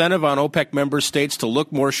an incentive on OPEC member states to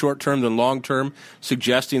look more short-term than long-term,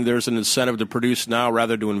 suggesting there's an incentive to produce now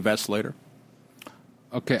rather to invest later?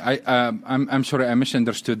 Okay, I'm sorry, I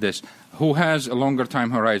misunderstood this. Who has a longer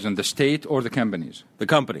time horizon, the state or the companies? The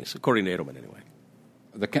companies, according to Edelman, anyway.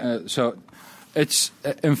 It's,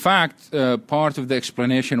 in fact, part of the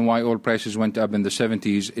explanation why oil prices went up in the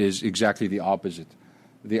 70s is exactly the opposite.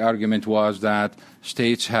 The argument was that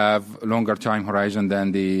states have longer time horizon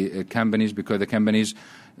than the companies, because the companies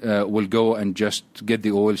will go and just get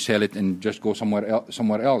the oil, sell it, and just go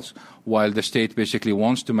somewhere else, while the state basically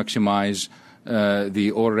wants to maximize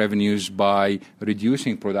the oil revenues by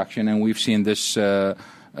reducing production. And we've seen this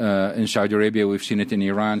in Saudi Arabia. We've seen it in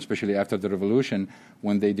Iran, especially after the revolution,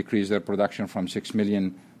 when they decreased their production from 6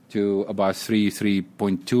 million to about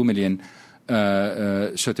 3.2 million,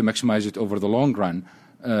 so to maximize it over the long run.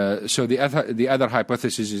 So the other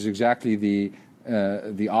hypothesis is exactly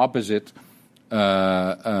the opposite,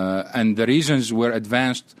 and the reasons were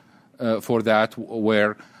advanced for that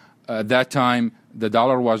were at that time the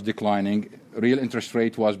dollar was declining, real interest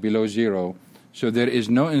rate was below zero, so there is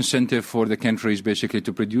no incentive for the countries basically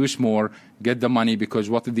to produce more, get the money, because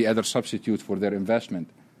what is the other substitute for their investment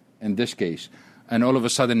in this case? And all of a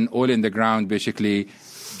sudden oil in the ground basically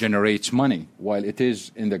generates money while it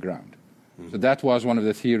is in the ground. So that was one of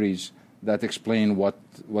the theories that explain what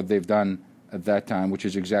they've done at that time, which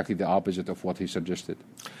is exactly the opposite of what he suggested.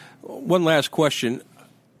 One last question.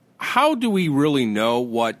 How do we really know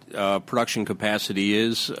what production capacity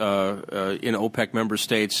is in OPEC member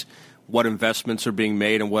states, what investments are being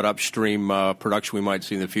made, and what upstream production we might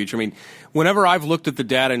see in the future? I mean, whenever I've looked at the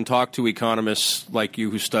data and talked to economists like you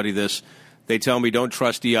who study this, they tell me don't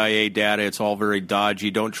trust EIA data. It's all very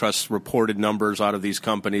dodgy. Don't trust reported numbers out of these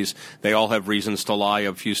companies. They all have reasons to lie,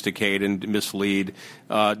 obfuscate, and mislead.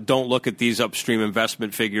 Don't look at these upstream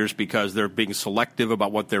investment figures because they're being selective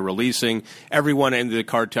about what they're releasing. Everyone in the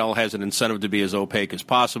cartel has an incentive to be as opaque as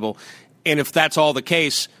possible. And if that's all the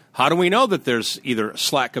case, how do we know that there's either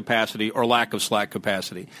slack capacity or lack of slack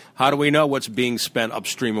capacity? How do we know what's being spent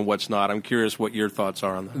upstream and what's not? I'm curious what your thoughts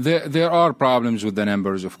are on that. There are problems with the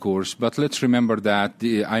numbers, of course, but let's remember that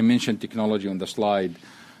I mentioned technology on the slide.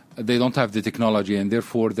 They don't have the technology, and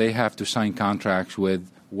therefore they have to sign contracts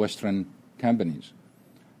with Western companies.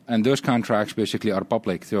 And those contracts basically are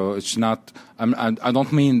public. So it's not, I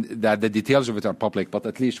don't mean that the details of it are public, but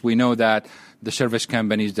at least we know that the service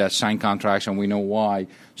companies that sign contracts, and we know why.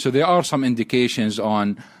 So there are some indications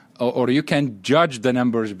on, or you can judge the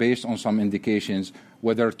numbers based on some indications,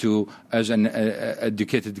 whether to, as an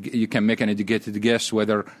educated, you can make an educated guess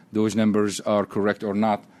whether those numbers are correct or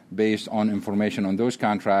not based on information on those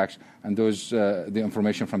contracts and those the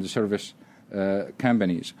information from the service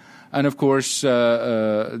companies. And of course,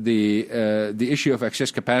 the issue of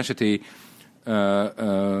excess capacity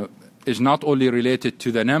is not only related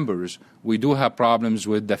to the numbers. We do have problems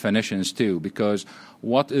with definitions too, because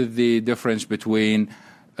what is the difference between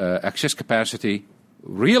excess capacity,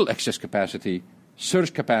 real excess capacity,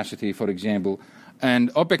 surge capacity, for example,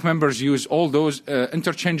 and OPEC members use all those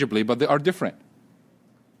interchangeably, but they are different.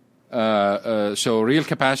 So real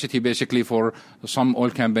capacity basically for some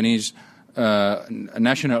oil companies,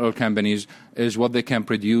 national oil companies, is what they can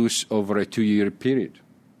produce over a 2-year period.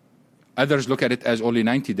 Others look at it as only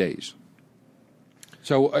 90 days.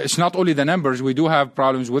 So it's not only the numbers. We do have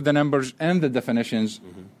problems with the numbers and the definitions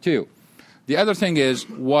too. The other thing is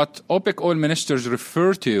what OPEC oil ministers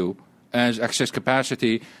refer to as excess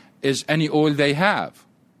capacity is any oil they have.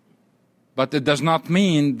 But it does not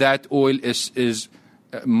mean that oil is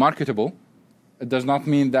marketable. It does not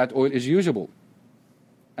mean that oil is usable.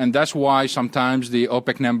 And that's why sometimes the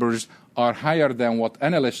OPEC numbers are higher than what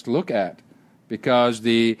analysts look at, because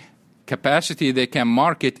the capacity they can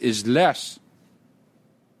market is less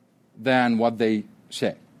than what they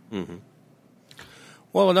say. Mm-hmm.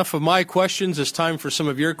 Well, enough of my questions. It's time for some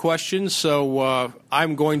of your questions. So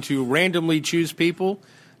I'm going to randomly choose people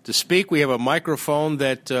to speak. We have a microphone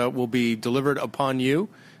that will be delivered upon you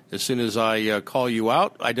as soon as I call you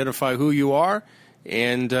out. Identify who you are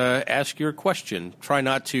and ask your question. Try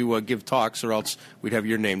not to give talks, or else we'd have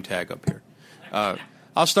your name tag up here.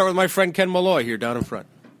 I'll start with my friend Ken Malloy here down in front.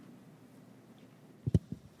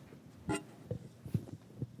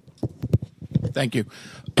 Thank you.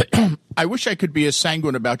 I wish I could be as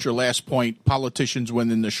sanguine about your last point. Politicians win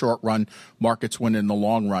in the short run, markets win in the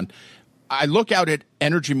long run. I look out at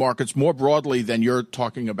energy markets more broadly than you're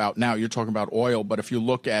talking about now. You're talking about oil, but if you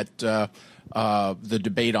look at the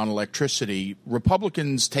debate on electricity,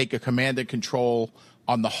 Republicans take a command and control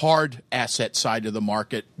on the hard asset side of the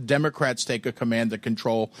market. Democrats take a command and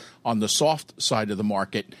control on the soft side of the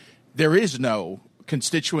market. There is no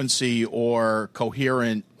constituency or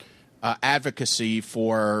coherent advocacy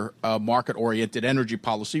for a market-oriented energy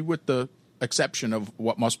policy, with the exception of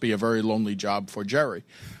what must be a very lonely job for Jerry.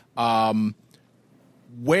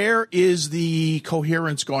 Where is the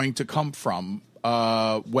coherence going to come from?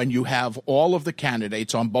 when you have all of the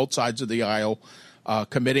candidates on both sides of the aisle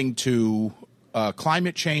committing to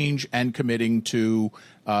climate change and committing to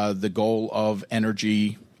the goal of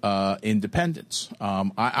energy independence.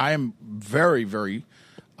 I am very, very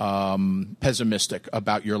pessimistic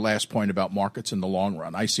about your last point about markets in the long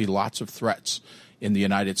run. I see lots of threats in the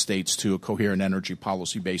United States to a coherent energy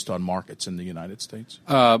policy based on markets in the United States.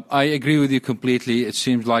 I agree with you completely. It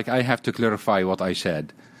seems like I have to clarify what I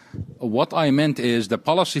said. What I meant is the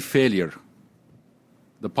policy failure.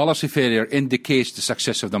 The policy failure indicates the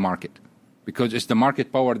success of the market because it's the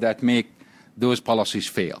market power that make those policies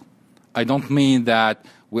fail. I don't mean that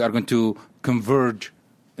we are going to converge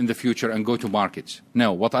in the future and go to markets.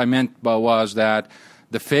 No, what I meant was that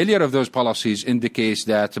the failure of those policies indicates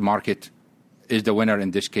that the market is the winner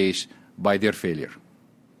in this case by their failure.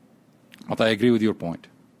 But I agree with your point.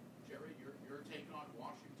 Jerry, your take on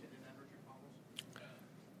Washington and energy policy?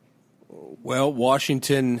 Well,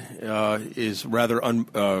 Washington is rather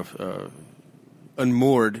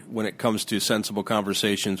unmoored when it comes to sensible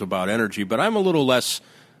conversations about energy, but I'm a little less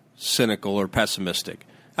cynical or pessimistic.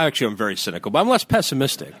 Actually, I'm very cynical, but I'm less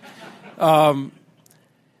pessimistic.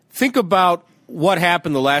 Think about what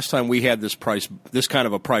happened the last time we had this kind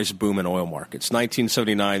of a price boom in oil markets,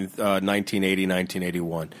 1979, 1980,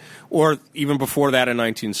 1981, or even before that in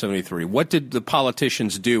 1973. What did the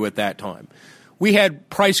politicians do at that time? We had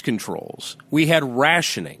price controls. We had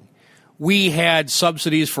rationing. We had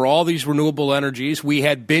subsidies for all these renewable energies. We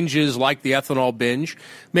had binges like the ethanol binge.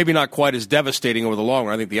 Maybe not quite as devastating over the long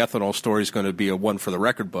run. I think the ethanol story is going to be a one for the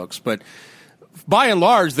record books. But by and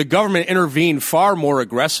large, the government intervened far more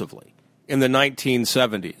aggressively in the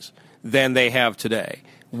 1970s than they have today.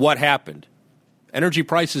 What happened? Energy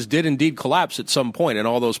prices did indeed collapse at some point, and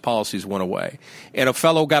all those policies went away. And a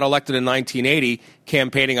fellow got elected in 1980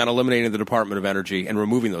 campaigning on eliminating the Department of Energy and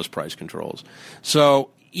removing those price controls.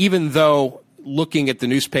 So even though looking at the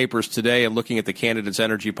newspapers today and looking at the candidates'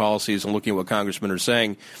 energy policies and looking at what congressmen are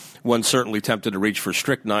saying, one's certainly tempted to reach for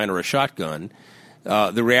strychnine or a shotgun.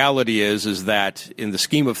 The reality is that in the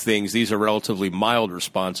scheme of things, these are relatively mild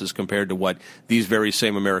responses compared to what these very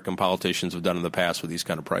same American politicians have done in the past with these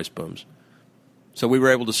kind of price booms. So we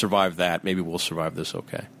were able to survive that. Maybe we'll survive this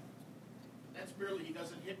okay. That's merely he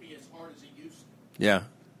doesn't hit me as hard as he used to. Yeah.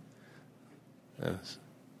 Yes.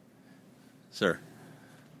 Sir.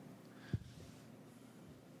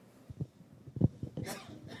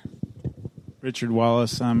 Richard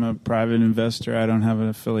Wallace. I'm a private investor. I don't have an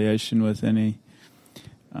affiliation with any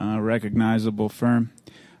recognizable firm.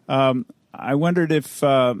 I wondered if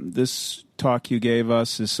this talk you gave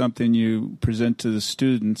us is something you present to the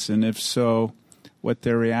students, and if so, what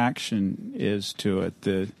their reaction is to it,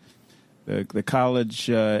 the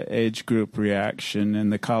college age group reaction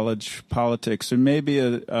and the college politics, and maybe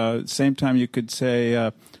at the same time you could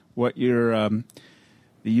say what your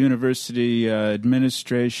the university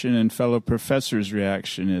administration and fellow professors'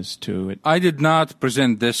 reaction is to it. I did not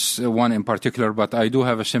present this one in particular, but I do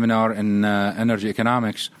have a seminar in energy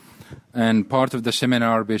economics. And part of the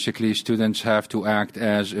seminar, basically, students have to act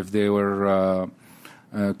as if they were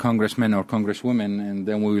congressmen or congresswomen, and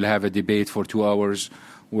then we will have a debate for 2 hours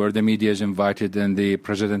where the media is invited and the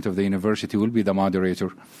president of the university will be the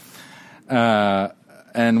moderator.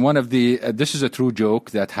 And one of this is a true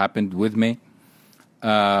joke that happened with me.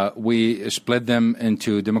 We split them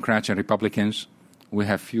into Democrats and Republicans. We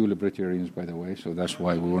have few libertarians, by the way, so that's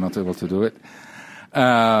why we were not able to do it.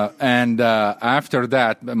 And after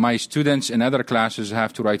that, my students in other classes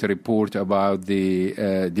have to write a report about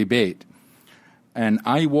the debate. And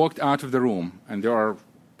I walked out of the room, and there are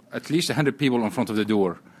at least 100 people in front of the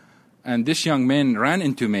door. And this young man ran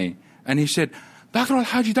into me, and he said, Dr.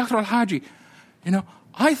 Al-Haji, you know,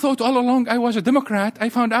 I thought all along I was a Democrat. I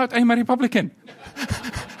found out I'm a Republican.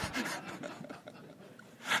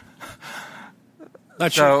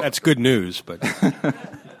 Not sure that's good news, but...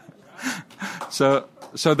 So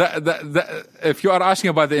that if you are asking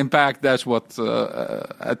about the impact, that's what,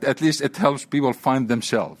 at least it helps people find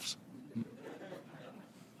themselves.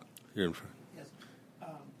 You're in front. Yes. I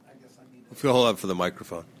guess I need to hold up for the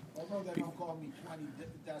microphone. Although they don't call me 20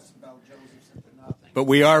 decibel Josephson for nothing. But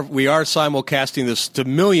we are simulcasting this to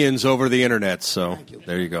millions over the internet, so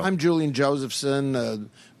there you go. I'm Julian Josephson,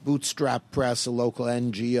 Bootstrap Press, a local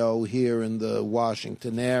NGO here in the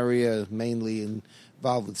Washington area, mainly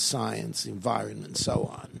involved with science, environment, and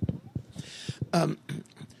so on.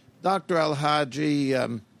 Dr. Al-Haji,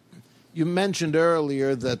 you mentioned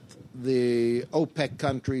earlier that the OPEC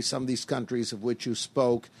countries, some of these countries of which you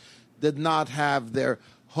spoke, did not have their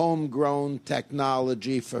homegrown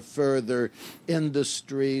technology for further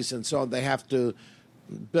industries, and so they have to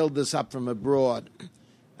build this up from abroad.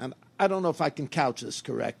 And I don't know if I can couch this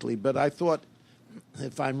correctly, but I thought,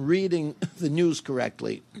 if I'm reading the news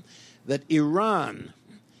correctly, that Iran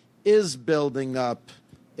is building up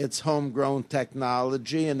its homegrown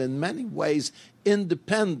technology and in many ways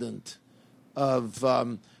independent of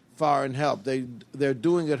foreign help. They're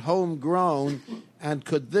doing it homegrown, and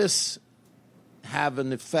could this have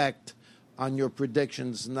an effect on your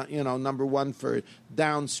predictions, number one, for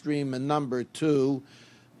downstream, and number two,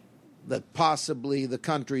 that possibly the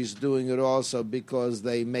country's doing it also because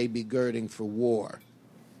they may be girding for war?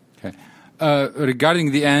 Okay.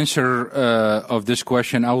 Regarding the answer of this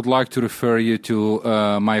question, I would like to refer you to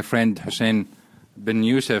my friend Hussein bin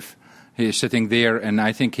Youssef. He is sitting there, and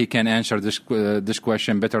I think he can answer this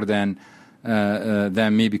question better than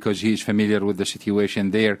me, because he is familiar with the situation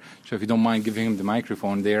there. So if you don't mind giving him the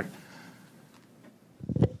microphone there.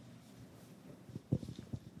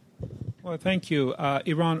 Well, thank you.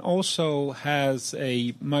 Iran also has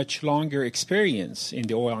a much longer experience in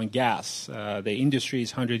the oil and gas. The industry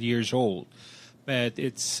is 100 years old. But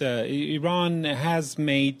Iran has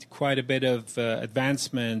made quite a bit of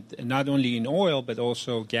advancement, not only in oil, but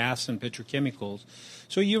also gas and petrochemicals.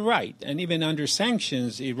 So you're right. And even under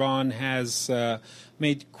sanctions, Iran has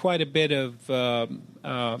made quite a bit of,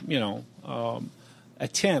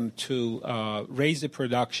 attempt to raise the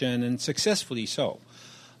production, and successfully so.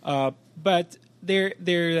 But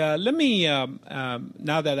let me,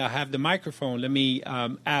 now that I have the microphone, let me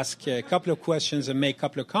ask a couple of questions and make a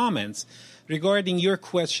couple of comments regarding your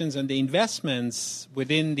questions on the investments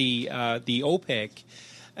within the OPEC.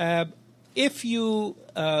 If you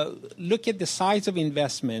look at the size of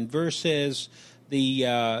investment versus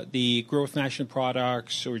the gross national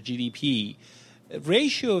products or GDP,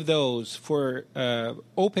 ratio of those for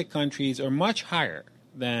OPEC countries are much higher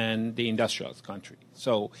than the industrialized countries.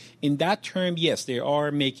 So in that term, yes, they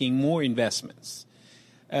are making more investments.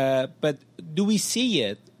 But do we see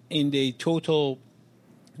it in the total,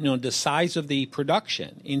 the size of the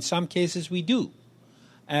production? In some cases we do.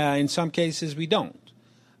 In some cases we don't.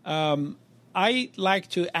 I like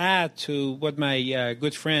to add to what my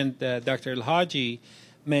good friend Dr. El-Haji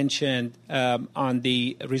mentioned on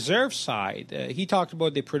the reserve side. He talked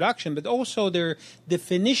about the production, but also there are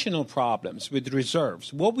definitional problems with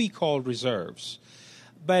reserves, what we call reserves.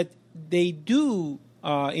 But they do,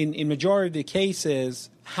 in majority of the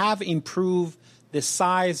cases, have improved the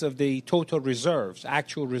size of the total reserves,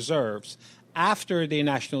 actual reserves, after the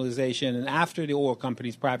nationalization and after the oil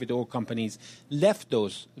companies, private oil companies, left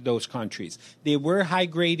those countries. They were high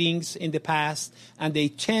gradings in the past, and they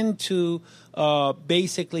tend to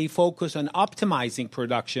basically focus on optimizing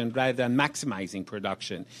production rather than maximizing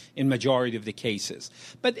production in majority of the cases.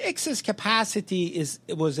 But excess capacity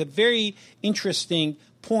was a very interesting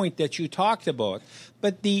point that you talked about.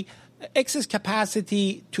 But the excess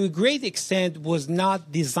capacity, to a great extent, was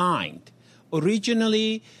not designed.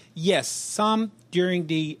 Originally, yes, some during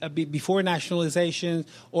the before nationalization,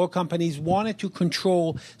 oil companies wanted to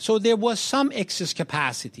control, so there was some excess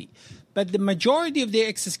capacity. But the majority of the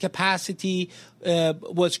excess capacity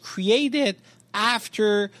was created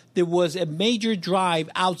after there was a major drive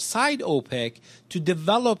outside OPEC to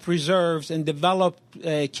develop reserves and develop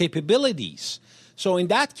capabilities. So in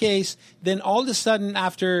that case, then all of a sudden,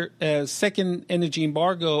 after second energy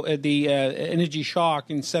embargo, the energy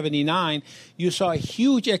shock in 79, you saw a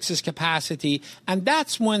huge excess capacity, and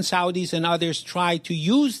that's when Saudis and others tried to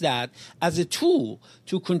use that as a tool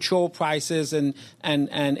to control prices and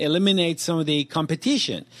eliminate some of the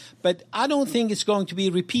competition. But I don't think it's going to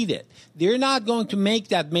be repeated. They're not going to make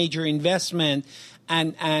that major investment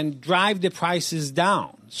and drive the prices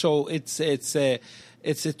down. So it's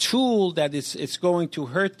a tool that it's going to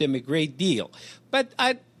hurt them a great deal. But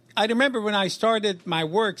I remember when I started my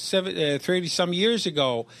work 30-some years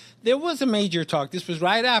ago, there was a major talk. This was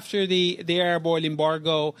right after the Arab oil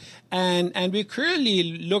embargo, and we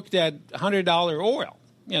clearly looked at $100 oil,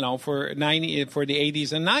 for the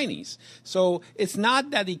 80s and 90s. So it's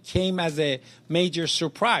not that it came as a major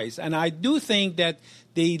surprise. And I do think that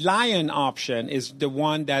the Lion option is the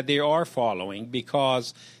one that they are following,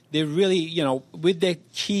 because they really, with the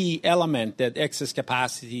key element, that excess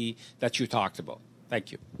capacity that you talked about.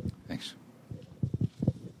 Thank you. Thanks.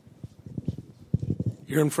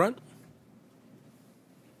 Here in front.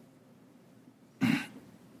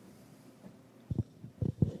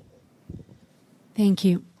 Thank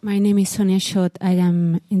you. My name is Sonia Schott. I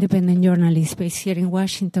am independent journalist based here in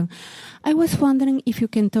Washington. I was wondering if you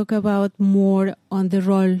can talk about more on the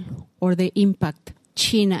role or the impact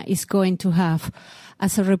China is going to have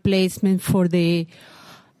as a replacement for the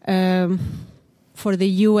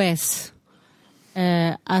U.S.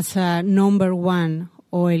 as a number one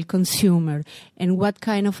oil consumer, and what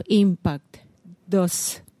kind of impact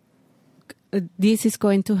does this is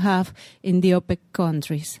going to have in the OPEC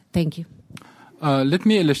countries? Thank you. Let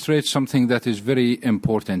me illustrate something that is very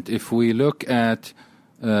important. If we look at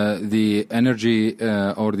the energy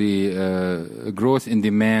or the growth in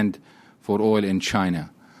demand for oil in China,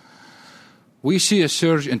 we see a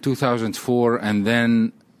surge in 2004, and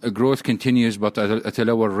then a growth continues, but at a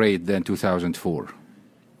lower rate than 2004.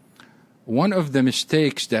 One of the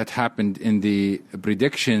mistakes that happened in the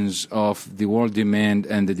predictions of the world demand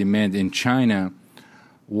and the demand in China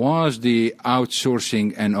was the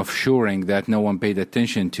outsourcing and offshoring that no one paid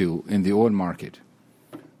attention to in the oil market.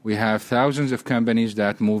 We have thousands of companies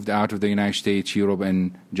that moved out of the United States, Europe,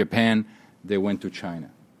 and Japan. They went to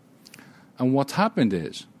China. And what happened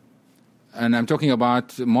is, and I'm talking about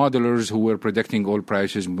modelers who were predicting oil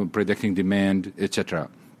prices, predicting demand, etc.,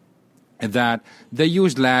 that they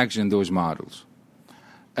used lags in those models.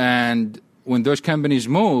 And when those companies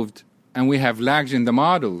moved, and we have lags in the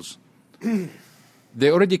models,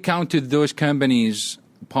 they already counted those companies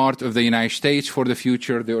part of the United States for the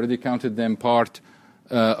future. They already counted them part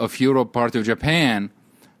of Europe, part of Japan.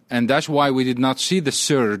 And that's why we did not see the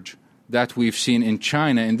surge that we've seen in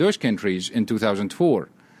China in those countries in 2004.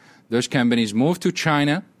 Those companies moved to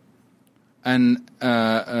China and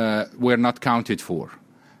were not counted for.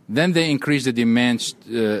 Then they increased the demand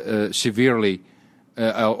severely,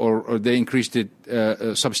 or they increased it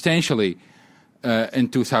substantially in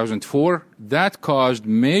 2004. That caused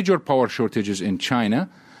major power shortages in China.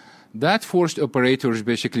 That forced operators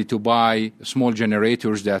basically to buy small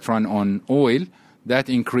generators that run on oil. That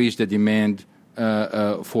increased the demand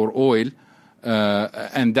for oil,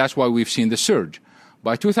 and that's why we've seen the surge.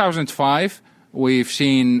 By 2005, we've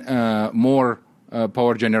seen more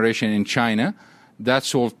power generation in China. That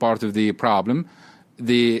solved part of the problem.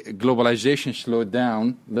 The globalization slowed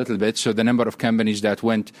down a little bit, so the number of companies that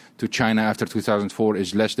went to China after 2004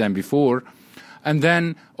 is less than before. And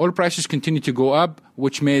then oil prices continued to go up,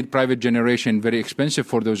 which made private generation very expensive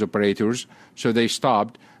for those operators, so they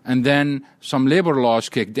stopped. And then some labor laws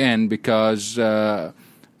kicked in because,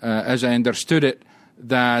 as I understood it,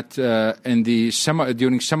 that in the summer,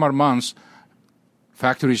 during summer months,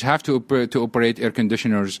 factories have to operate air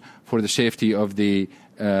conditioners for the safety of the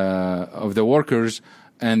workers,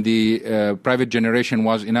 and the private generation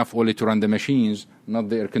was enough only to run the machines, not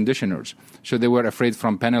the air conditioners. So they were afraid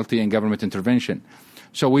from penalty and government intervention.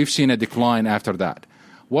 So we've seen a decline after that.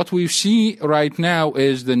 What we see right now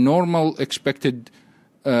is the normal expected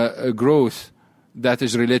growth that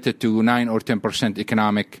is related to 9 or 10%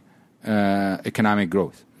 economic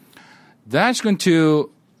growth. That's going to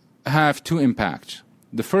have two impacts.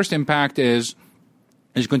 The first impact is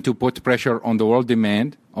going to put pressure on the world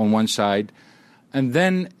demand on one side, and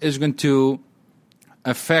then is going to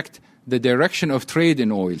affect the direction of trade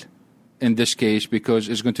in oil in this case, because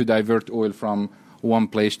it's going to divert oil from one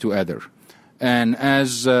place to other. And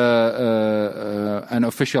as an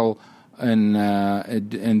official in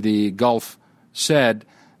the Gulf said,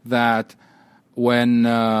 that when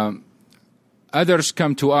others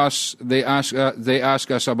come to us, they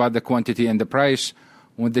ask us about the quantity and the price.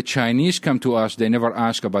 When the Chinese come to us, they never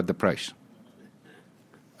ask about the price,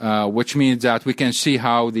 which means that we can see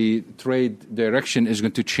how the trade direction is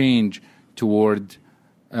going to change toward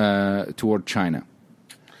China.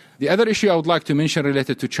 The other issue I would like to mention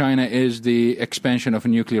related to China is the expansion of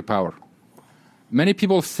nuclear power. Many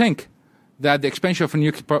people think that the expansion of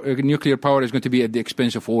nuclear power is going to be at the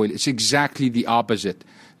expense of oil. It's exactly the opposite.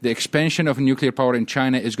 The expansion of nuclear power in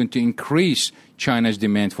China is going to increase China's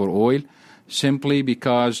demand for oil, simply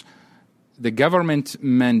because the government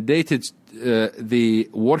mandated the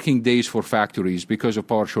working days for factories because of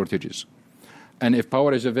power shortages. And if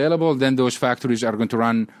power is available, then those factories are going to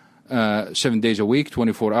run 7 days a week,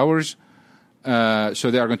 24 hours. So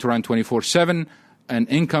they are going to run 24/7, and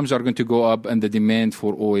incomes are going to go up, and the demand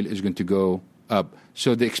for oil is going to go up.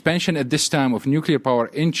 So the expansion at this time of nuclear power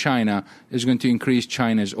in China is going to increase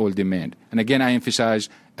China's oil demand. And again, I emphasize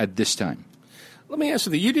at this time. Let me ask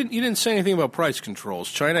you, you didn't say anything about price controls.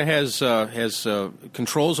 China has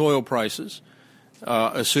controls oil prices.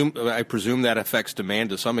 I presume that affects demand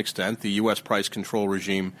to some extent. The U.S. price control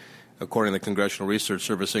regime, according to the Congressional Research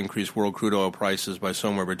Service, increased world crude oil prices by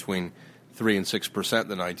somewhere between 3% and 6% in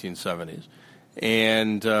the 1970s.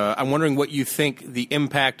 And I'm wondering what you think the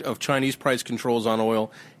impact of Chinese price controls on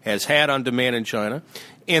oil has had on demand in China,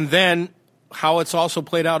 and then how it's also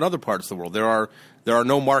played out in other parts of the world. There are There are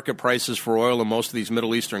no market prices for oil in most of these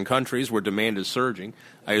Middle Eastern countries where demand is surging.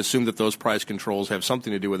 I assume that those price controls have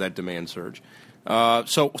something to do with that demand surge.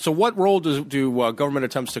 So what role do government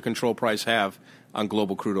attempts to control price have on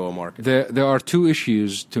global crude oil markets? There are two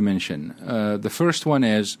issues to mention. The first one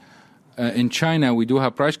is in China, we do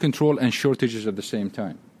have price control and shortages at the same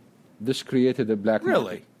time. This created a black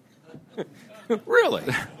market. Really?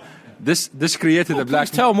 This created a black.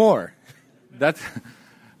 Please tell more. That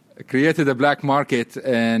created a black market,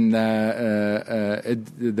 and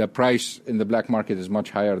the price in the black market is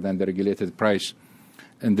much higher than the regulated price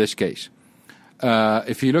in this case.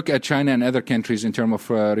 If you look at China and other countries in terms of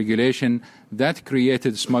regulation, that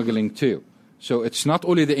created smuggling too. So it's not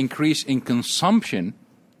only the increase in consumption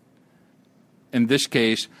in this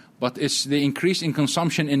case, but it's the increase in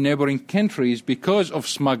consumption in neighboring countries because of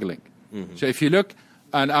smuggling. Mm-hmm. So if you look,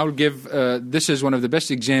 and I'll give, this is one of the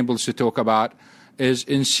best examples to talk about, is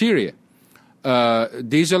in Syria.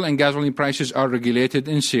 Diesel and gasoline prices are regulated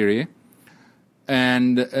in Syria.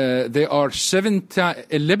 And they are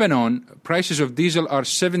in Lebanon, prices of diesel are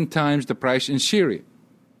 7 times the price in Syria.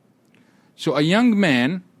 So a young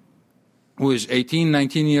man who is 18,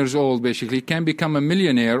 19 years old, basically, can become a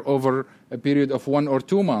millionaire over a period of 1 or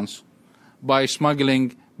 2 months by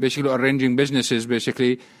smuggling, basically arranging businesses,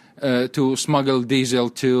 basically, to smuggle diesel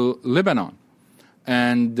to Lebanon.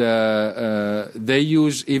 And they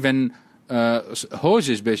use even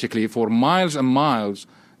hoses, basically, for miles and miles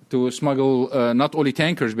to smuggle not only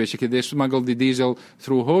tankers, basically, they smuggle the diesel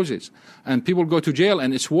through hoses. And people go to jail,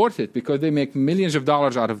 and it's worth it because they make millions of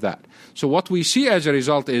dollars out of that. So what we see as a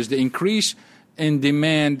result is the increase in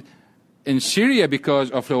demand in Syria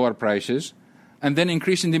because of lower prices, and then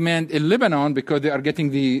increase in demand in Lebanon because they are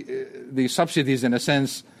getting the subsidies, in a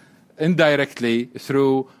sense, indirectly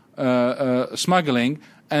through smuggling.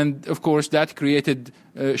 And, of course, that created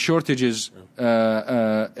shortages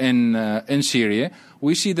in Syria.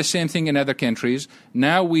 We see the same thing in other countries.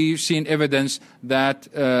 Now we've seen evidence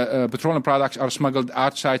that petroleum products are smuggled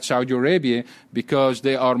outside Saudi Arabia because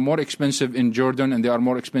they are more expensive in Jordan and they are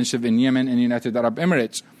more expensive in Yemen and United Arab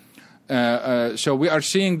Emirates. So we are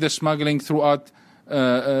seeing the smuggling throughout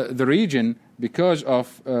the region because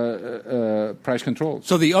of price controls.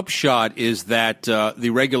 So the upshot is that the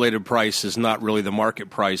regulated price is not really the market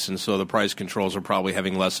price, and so the price controls are probably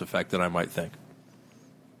having less effect than I might think.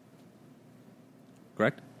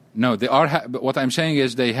 Correct? No, they are. What I'm saying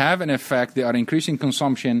is they have an effect. They are increasing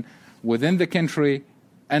consumption within the country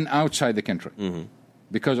and outside the country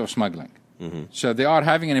because of smuggling. Mm-hmm. So they are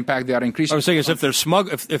having an impact. They are increasing. What I'm saying is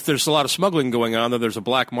if there's a lot of smuggling going on, then there's a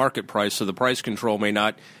black market price, so the price control may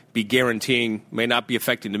not be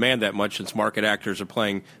affecting demand that much, since market actors are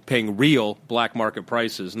paying real black market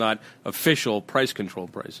prices, not official price control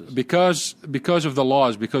prices. Because of the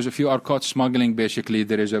laws, because if you are caught smuggling, basically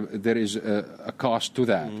there is a cost to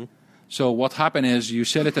that. Mm-hmm. So what happened is you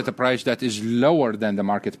sell it at a price that is lower than the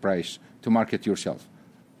market price to market yourself.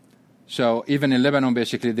 So even in Lebanon,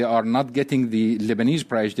 basically, they are not getting the Lebanese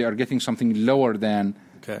price. They are getting something lower than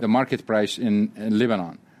the market price in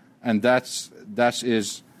Lebanon. And that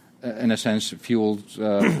is, in a sense, fuels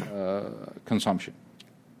consumption.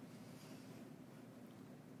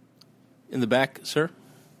 In the back, sir?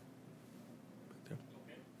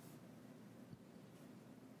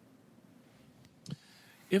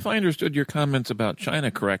 If I understood your comments about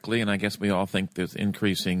China correctly, and I guess we all think this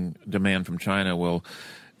increasing demand from China will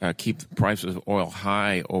keep the prices of oil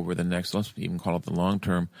high over the next, let's even call it the long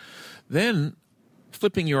term, then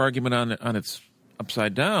flipping your argument on its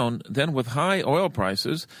upside down, then with high oil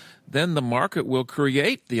prices, then the market will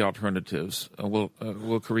create the alternatives, will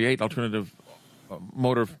create alternative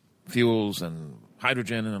motor fuels and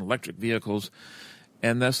hydrogen and electric vehicles,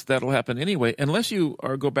 and that'll happen anyway, unless you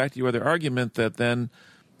go back to your other argument that then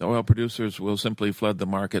the oil producers will simply flood the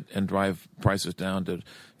market and drive prices down to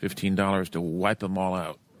 $15 to wipe them all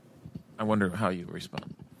out. I wonder how you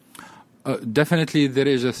respond. Definitely there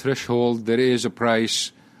is a threshold, there is a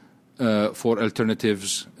price for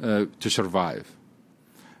alternatives to survive.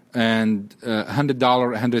 And $100,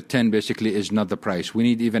 $110 basically is not the price. We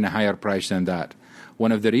need even a higher price than that.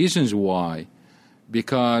 One of the reasons why,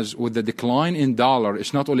 because with the decline in dollar,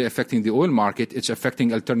 it's not only affecting the oil market, it's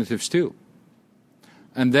affecting alternatives too.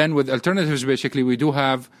 And then with alternatives, basically, we do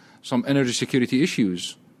have some energy security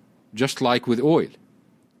issues, just like with oil.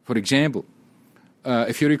 For example,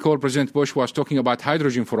 if you recall, President Bush was talking about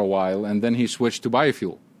hydrogen for a while, and then he switched to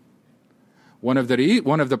biofuel. One of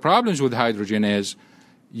the problems with hydrogen is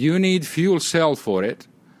you need fuel cell for it,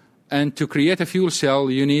 and to create a fuel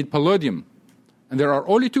cell, you need palladium. And there are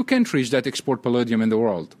only 2 countries that export palladium in the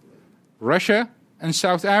world, Russia and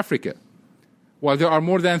South Africa. While there are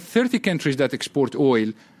more than 30 countries that export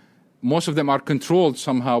oil, most of them are controlled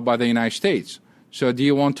somehow by the United States. So do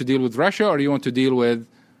you want to deal with Russia or do you want to deal with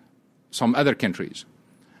some other countries?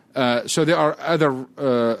 So there are other,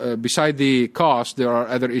 beside the cost, there are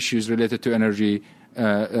other issues related to energy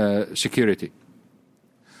security.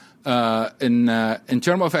 In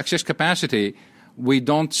terms of excess capacity, we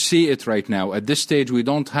don't see it right now. At this stage, we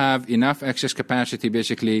don't have enough excess capacity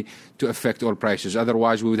basically to affect oil prices.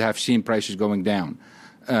 Otherwise, we would have seen prices going down.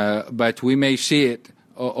 But we may see it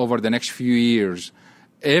over the next few years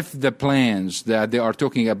if the plans that they are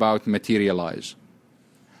talking about materialize.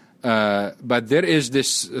 But there is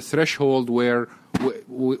this threshold where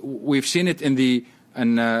we've seen it in the,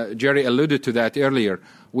 and Jerry alluded to that earlier,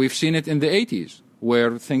 we've seen it in the 80s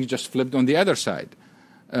where things just flipped on the other side.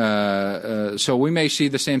 So we may see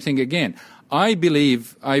the same thing again. I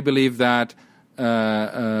believe that the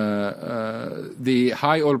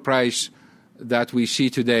high oil price that we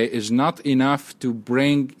see today is not enough to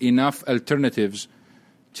bring enough alternatives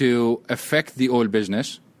to affect the oil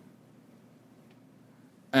business.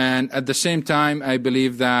 And at the same time, I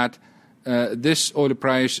believe that this oil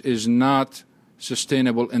price is not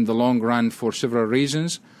sustainable in the long run for several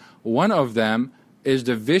reasons. One of them is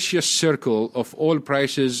the vicious circle of oil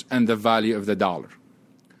prices and the value of the dollar.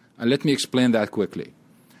 And let me explain that quickly.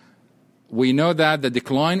 We know that the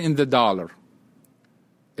decline in the dollar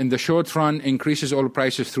in the short run increases oil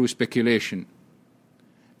prices through speculation.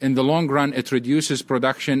 In the long run, it reduces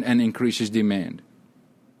production and increases demand.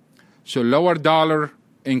 So lower dollar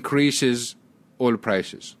increases oil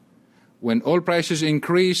prices. When oil prices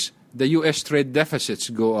increase, the U.S. trade deficits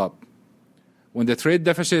go up. When the trade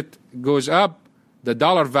deficit goes up, the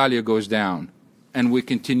dollar value goes down, and we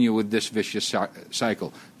continue with this vicious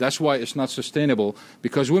cycle. That's why it's not sustainable,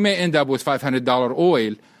 because we may end up with $500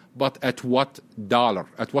 oil, but at what dollar?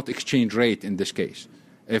 At what exchange rate in this case?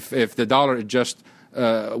 If the dollar is just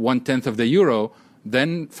 1/10 of the euro,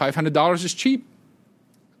 then $500 is cheap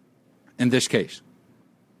in this case.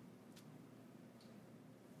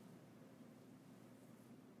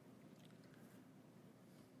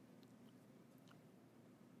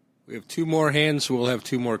 We have two more hands, so we'll have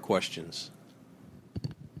two more questions.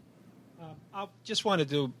 I just wanted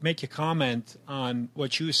to make a comment on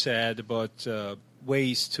what you said about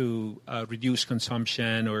ways to reduce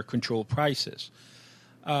consumption or control prices.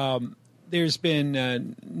 There's been a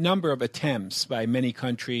number of attempts by many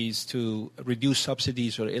countries to reduce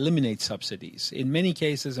subsidies or eliminate subsidies. In many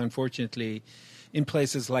cases, unfortunately, in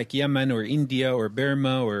places like Yemen or India or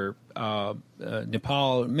Burma or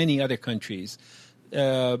Nepal, many other countries,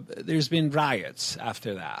 there's been riots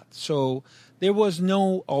after that. So there was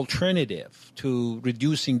no alternative to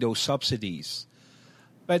reducing those subsidies.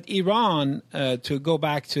 But Iran, to go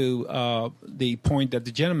back to the point that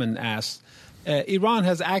the gentleman asked, Iran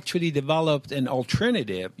has actually developed an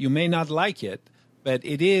alternative. You may not like it, but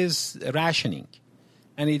it is rationing.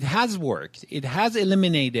 And it has worked. It has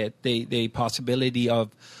eliminated the possibility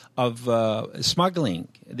of smuggling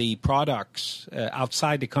the products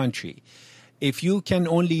outside the country. If you can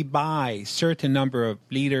only buy certain number of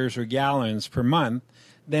liters or gallons per month,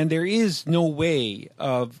 then there is no way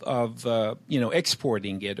of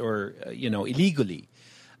exporting it or illegally.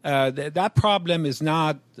 That problem is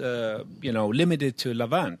not limited to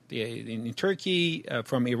Levant. In Turkey,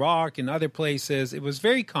 from Iraq, and other places, it was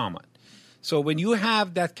very common. So when you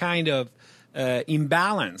have that kind of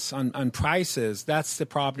imbalance on prices, that's the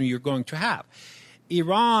problem you're going to have.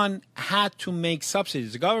 Iran had to make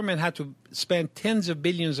subsidies. The government had to spend tens of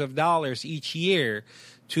billions of dollars each year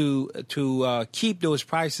to keep those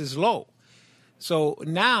prices low. So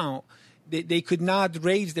now they could not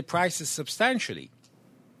raise the prices substantially.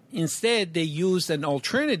 Instead, they used an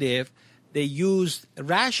alternative. They used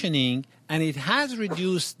rationing, and it has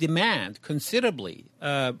reduced demand considerably,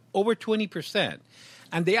 over 20%.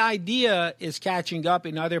 And the idea is catching up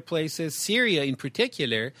in other places. Syria, in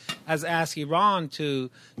particular, has asked Iran to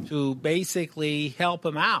basically help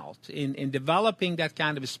them out in developing that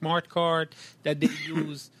kind of a smart card that they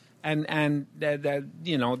use, and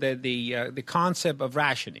the concept of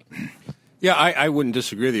rationing. Yeah, I wouldn't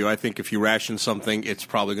disagree with you. I think if you ration something, it's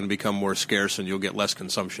probably going to become more scarce and you'll get less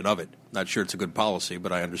consumption of it. Not sure it's a good policy,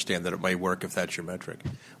 but I understand that it may work if that's your metric.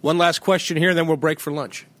 One last question here, and then we'll break for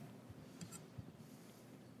lunch.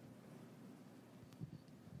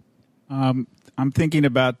 I'm thinking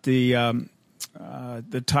about the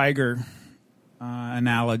tiger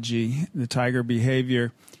analogy, the tiger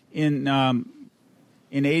behavior in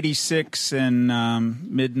 '86 and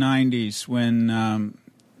mid '90s when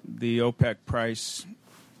the OPEC price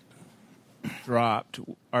dropped.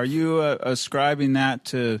 Are you ascribing that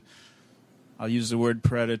to I'll use the word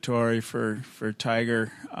predatory for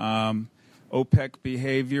Tiger, OPEC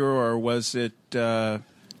behavior, or was it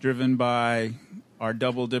driven by our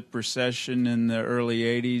double-dip recession in the early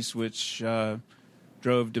 80s, which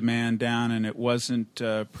drove demand down, and it wasn't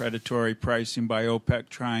predatory pricing by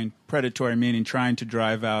OPEC, predatory meaning trying to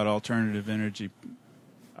drive out alternative energy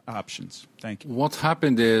options? Thank you. What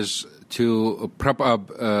happened is, to prop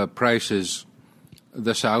up prices,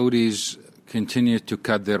 the Saudis continued to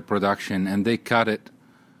cut their production, and they cut it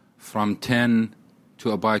from 10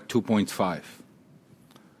 to about 2.5.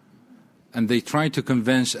 And they tried to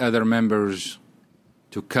convince other members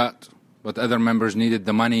to cut, but other members needed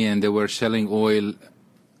the money, and they were selling oil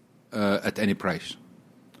at any price.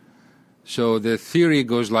 So the theory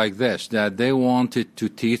goes like this, that they wanted to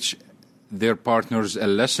teach their partners a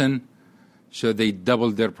lesson, so they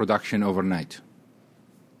doubled their production overnight,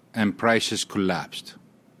 and prices collapsed.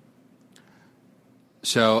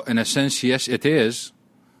 So in a sense, yes, it is,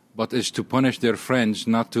 but it's to punish their friends,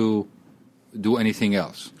 not to do anything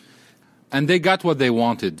else. And they got what they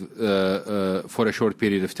wanted for a short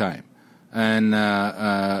period of time. And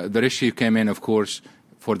the issue came in, of course,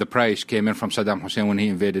 for the price, came in from Saddam Hussein when he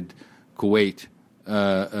invaded Kuwait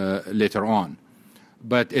later on.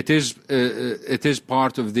 But it is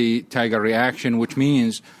part of the Tiger reaction, which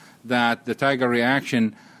means that the Tiger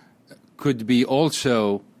reaction could be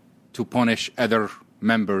also to punish other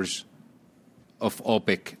members of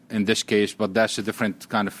OPEC in this case, but that's a different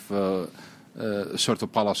kind of sort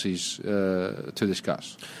of policies to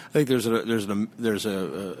discuss. I think there's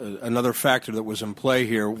another factor that was in play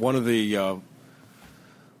here. One of the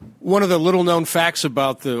little-known facts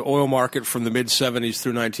about the oil market from the mid-'70s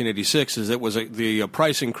through 1986 is that the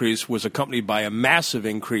price increase was accompanied by a massive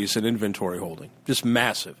increase in inventory holding, just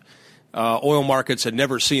massive. Oil markets had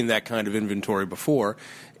never seen that kind of inventory before,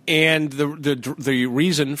 and the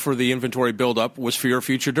reason for the inventory buildup was fear of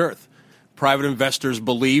future dearth. Private investors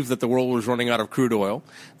believed that the world was running out of crude oil.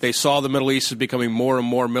 They saw the Middle East as becoming more and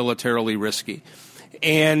more militarily risky.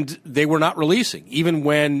 And they were not releasing, even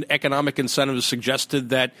when economic incentives suggested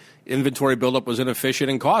that inventory buildup was inefficient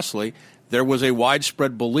and costly. There was a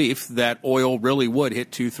widespread belief that oil really would hit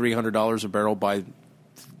 $200-300 a barrel by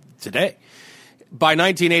today. By the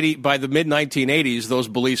mid-1980s, those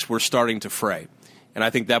beliefs were starting to fray. And I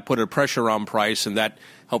think that put a pressure on price, and that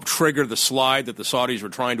helped trigger the slide that the Saudis were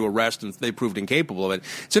trying to arrest, and they proved incapable of it.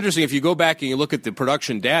 It's interesting, if you go back and you look at the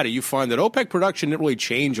production data, you find that OPEC production didn't really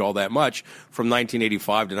change all that much from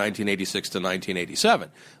 1985 to 1986 to 1987.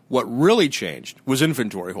 What really changed was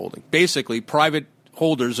inventory holding. Basically, private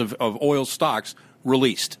holders of oil stocks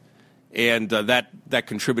released, and that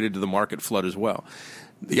contributed to the market flood as well.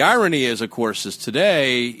 The irony is, of course, is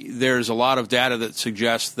today there's a lot of data that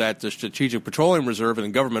suggests that the Strategic Petroleum Reserve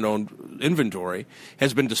and government-owned inventory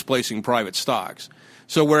has been displacing private stocks.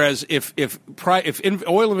 So whereas if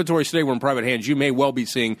oil inventories today were in private hands, you may well be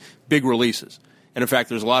seeing big releases. And in fact,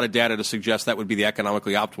 there's a lot of data to suggest that would be the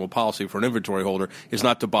economically optimal policy for an inventory holder, is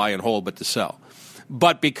not to buy and hold, but to sell.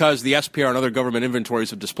 But because the SPR and other government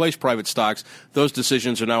inventories have displaced private stocks, those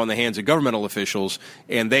decisions are now in the hands of governmental officials,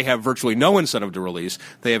 and they have virtually no incentive to release.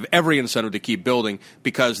 They have every incentive to keep building,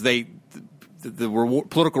 because the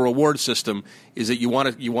political reward system is that you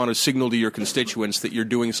want to signal to your constituents that you're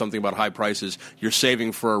doing something about high prices, you're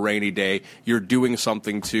saving for a rainy day, you're doing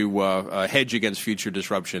something to hedge against future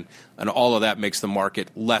disruption, and all of that makes the market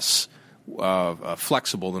less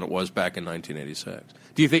flexible than it was back in 1986.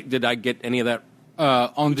 Do you think, did I get any of that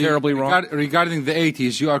terribly wrong? Regarding the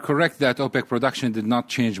 80s, you are correct that OPEC production did not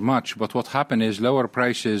change much, but what happened is lower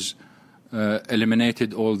prices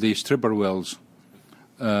eliminated all these stripper wells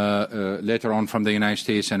later on from the United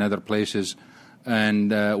States and other places,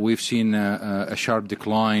 and we've seen a sharp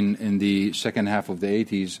decline in the second half of the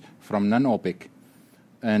 80s from non-OPEC,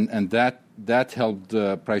 and that helped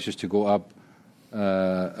prices to go up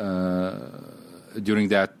during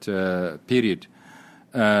that period.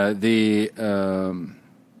 The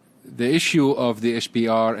issue of the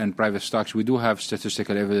SPR and private stocks, we do have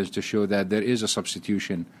statistical evidence to show that there is a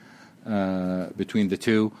substitution between the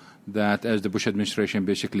two, that as the Bush administration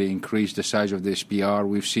basically increased the size of the SPR,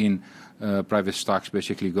 we've seen private stocks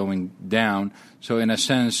basically going down. So in a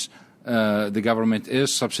sense, the government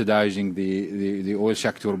is subsidizing the oil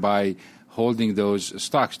sector by holding those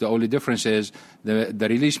stocks. The only difference is the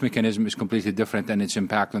release mechanism is completely different, and its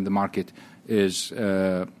impact on the market is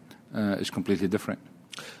completely different.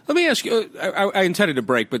 Let me ask you, I intended to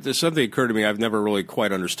break, but there's something occurred to me I've never really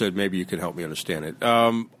quite understood. Maybe you can help me understand it.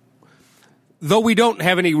 Though we don't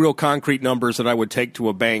have any real concrete numbers that I would take to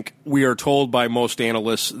a bank, we are told by most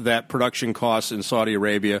analysts that production costs in Saudi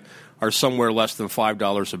Arabia are somewhere less than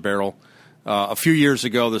 $5 a barrel. A few years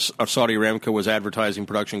ago, Saudi Aramco was advertising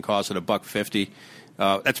production costs at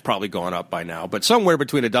 $1.50. That's probably gone up by now, but somewhere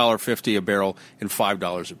between $1.50 a barrel and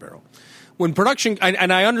 $5 a barrel. When production,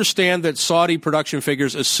 and I understand that Saudi production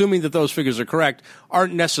figures, assuming that those figures are correct,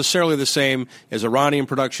 aren't necessarily the same as Iranian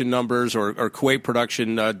production numbers or Kuwait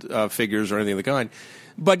production figures or anything of the kind.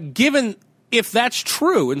 But given, if that's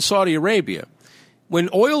true in Saudi Arabia, when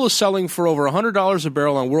oil is selling for over $100 a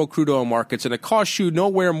barrel on world crude oil markets and it costs you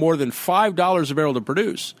nowhere more than $5 a barrel to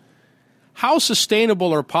produce, how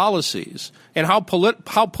sustainable are policies and how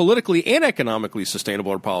politically and economically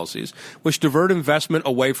sustainable are policies which divert investment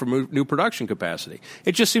away from new production capacity?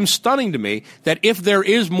 It just seems stunning to me that if there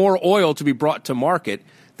is more oil to be brought to market,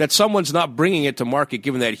 that someone's not bringing it to market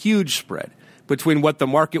given that huge spread between what the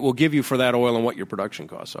market will give you for that oil and what your production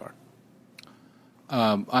costs are.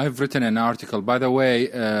 I've written an article. By the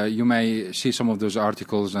way, you may see some of those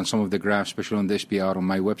articles and some of the graphs, especially on the SPR, on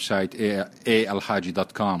my website,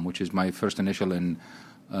 aalhaji.com, which is my first initial and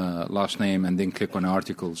last name, and then click on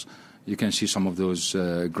articles. You can see some of those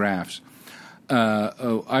graphs.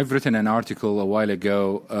 I've written an article a while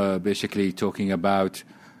ago basically talking about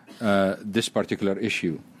this particular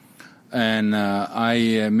issue. And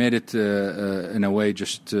I made it in a way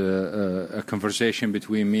just a conversation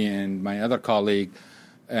between me and my other colleague.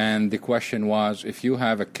 And the question was, if you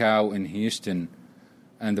have a cow in Houston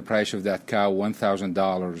and the price of that cow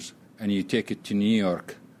 $1,000 and you take it to New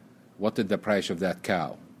York, what is the price of that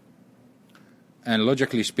cow? And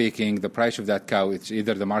logically speaking, the price of that cow, it's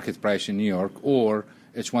either the market price in New York or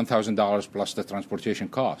it's $1,000 plus the transportation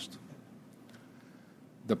cost.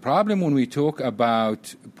 The problem when we talk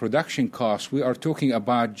about production costs, we are talking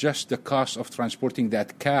about just the cost of transporting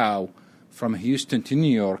that cow from Houston to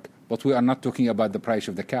New York, but we are not talking about the price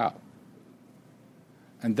of the cow.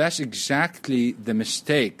 And that's exactly the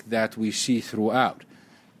mistake that we see throughout.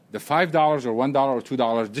 The $5 or $1 or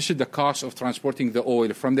 $2, this is the cost of transporting the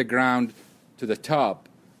oil from the ground to the top.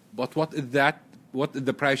 But what is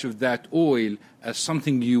the price of that oil as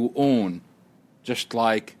something you own, just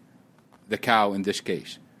like the cow in this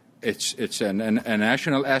case? It's a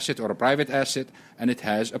national asset or a private asset, and it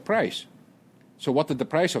has a price. So what is the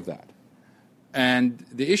price of that? And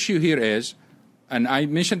the issue here is, and I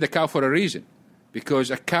mentioned the cow for a reason,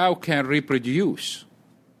 because a cow can reproduce,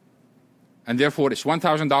 and therefore it's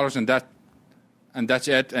 $1,000 and that's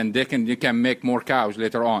it, and you can make more cows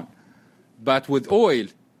later on. But with oil,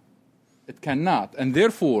 it cannot, and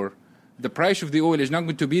therefore the price of the oil is not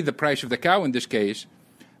going to be the price of the cow in this case.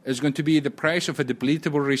 Is going to be the price of a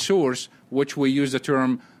depletable resource, which we use the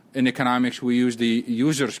term in economics, we use the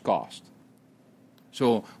user's cost.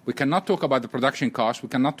 So we cannot talk about the production cost, we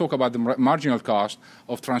cannot talk about the marginal cost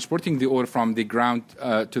of transporting the oil from the ground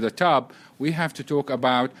to the top. We have to talk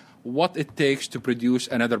about what it takes to produce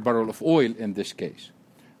another barrel of oil in this case.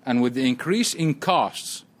 And with the increase in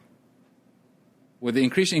costs, in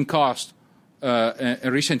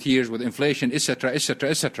recent years with inflation,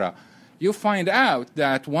 etc., you find out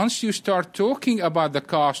that once you start talking about the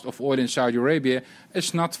cost of oil in Saudi Arabia,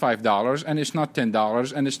 it's not $5 and it's not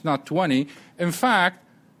 $10 and it's not $20. In fact,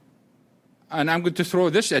 and I'm going to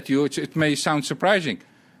throw this at you, it may sound surprising,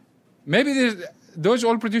 maybe those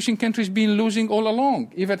oil-producing countries been losing all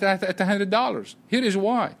along, even at $100. Here is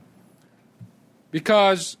why.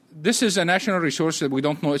 Because this is a national resource that we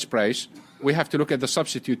don't know its price. We have to look at the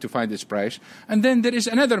substitute to find its price. And then there is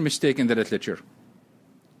another mistake in the literature.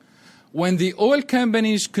 When the oil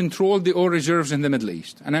companies controlled the oil reserves in the Middle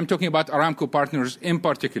East, and I'm talking about Aramco Partners in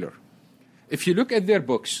particular, if you look at their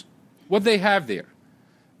books, what they have there,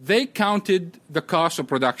 they counted the cost of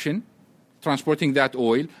production, transporting that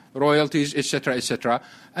oil, royalties, etc.,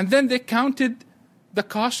 and then they counted the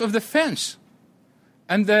cost of the fence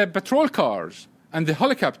and the patrol cars and the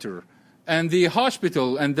helicopter and the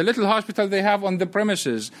hospital and the little hospital they have on the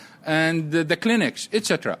premises and the clinics,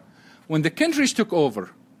 etc. When the countries took over,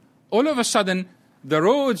 all of a sudden, the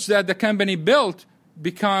roads that the company built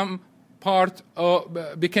became part of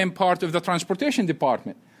the transportation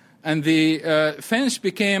department. And the fence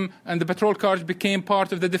and the patrol cars became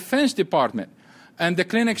part of the defense department. And the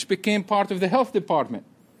clinics became part of the health department.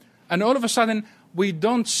 And all of a sudden, we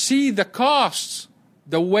don't see the costs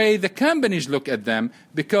the way the companies look at them,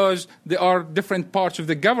 because there are different parts of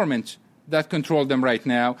the government that control them right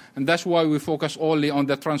now. And that's why we focus only on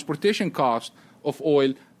the transportation cost of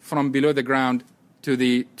oil from below the ground to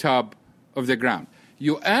the top of the ground.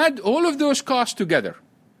 You add all of those costs together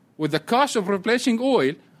with the cost of replacing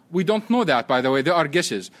oil. We don't know that, by the way. There are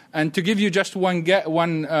guesses. And to give you just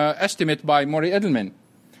one estimate by Maury Edelman,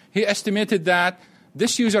 he estimated that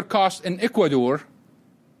this user cost in Ecuador,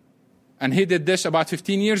 and he did this about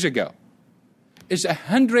 15 years ago, is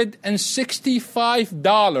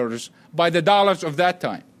 $165 by the dollars of that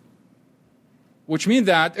time, which means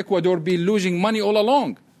that Ecuador be losing money all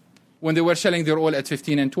along when they were selling their oil at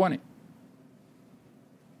 15 and 20.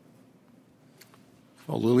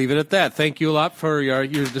 Well, we'll leave it at that. Thank you a lot for your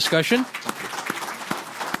discussion.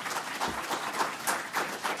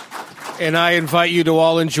 And I invite you to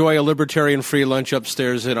all enjoy a libertarian free lunch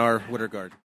upstairs in our Winter Garden.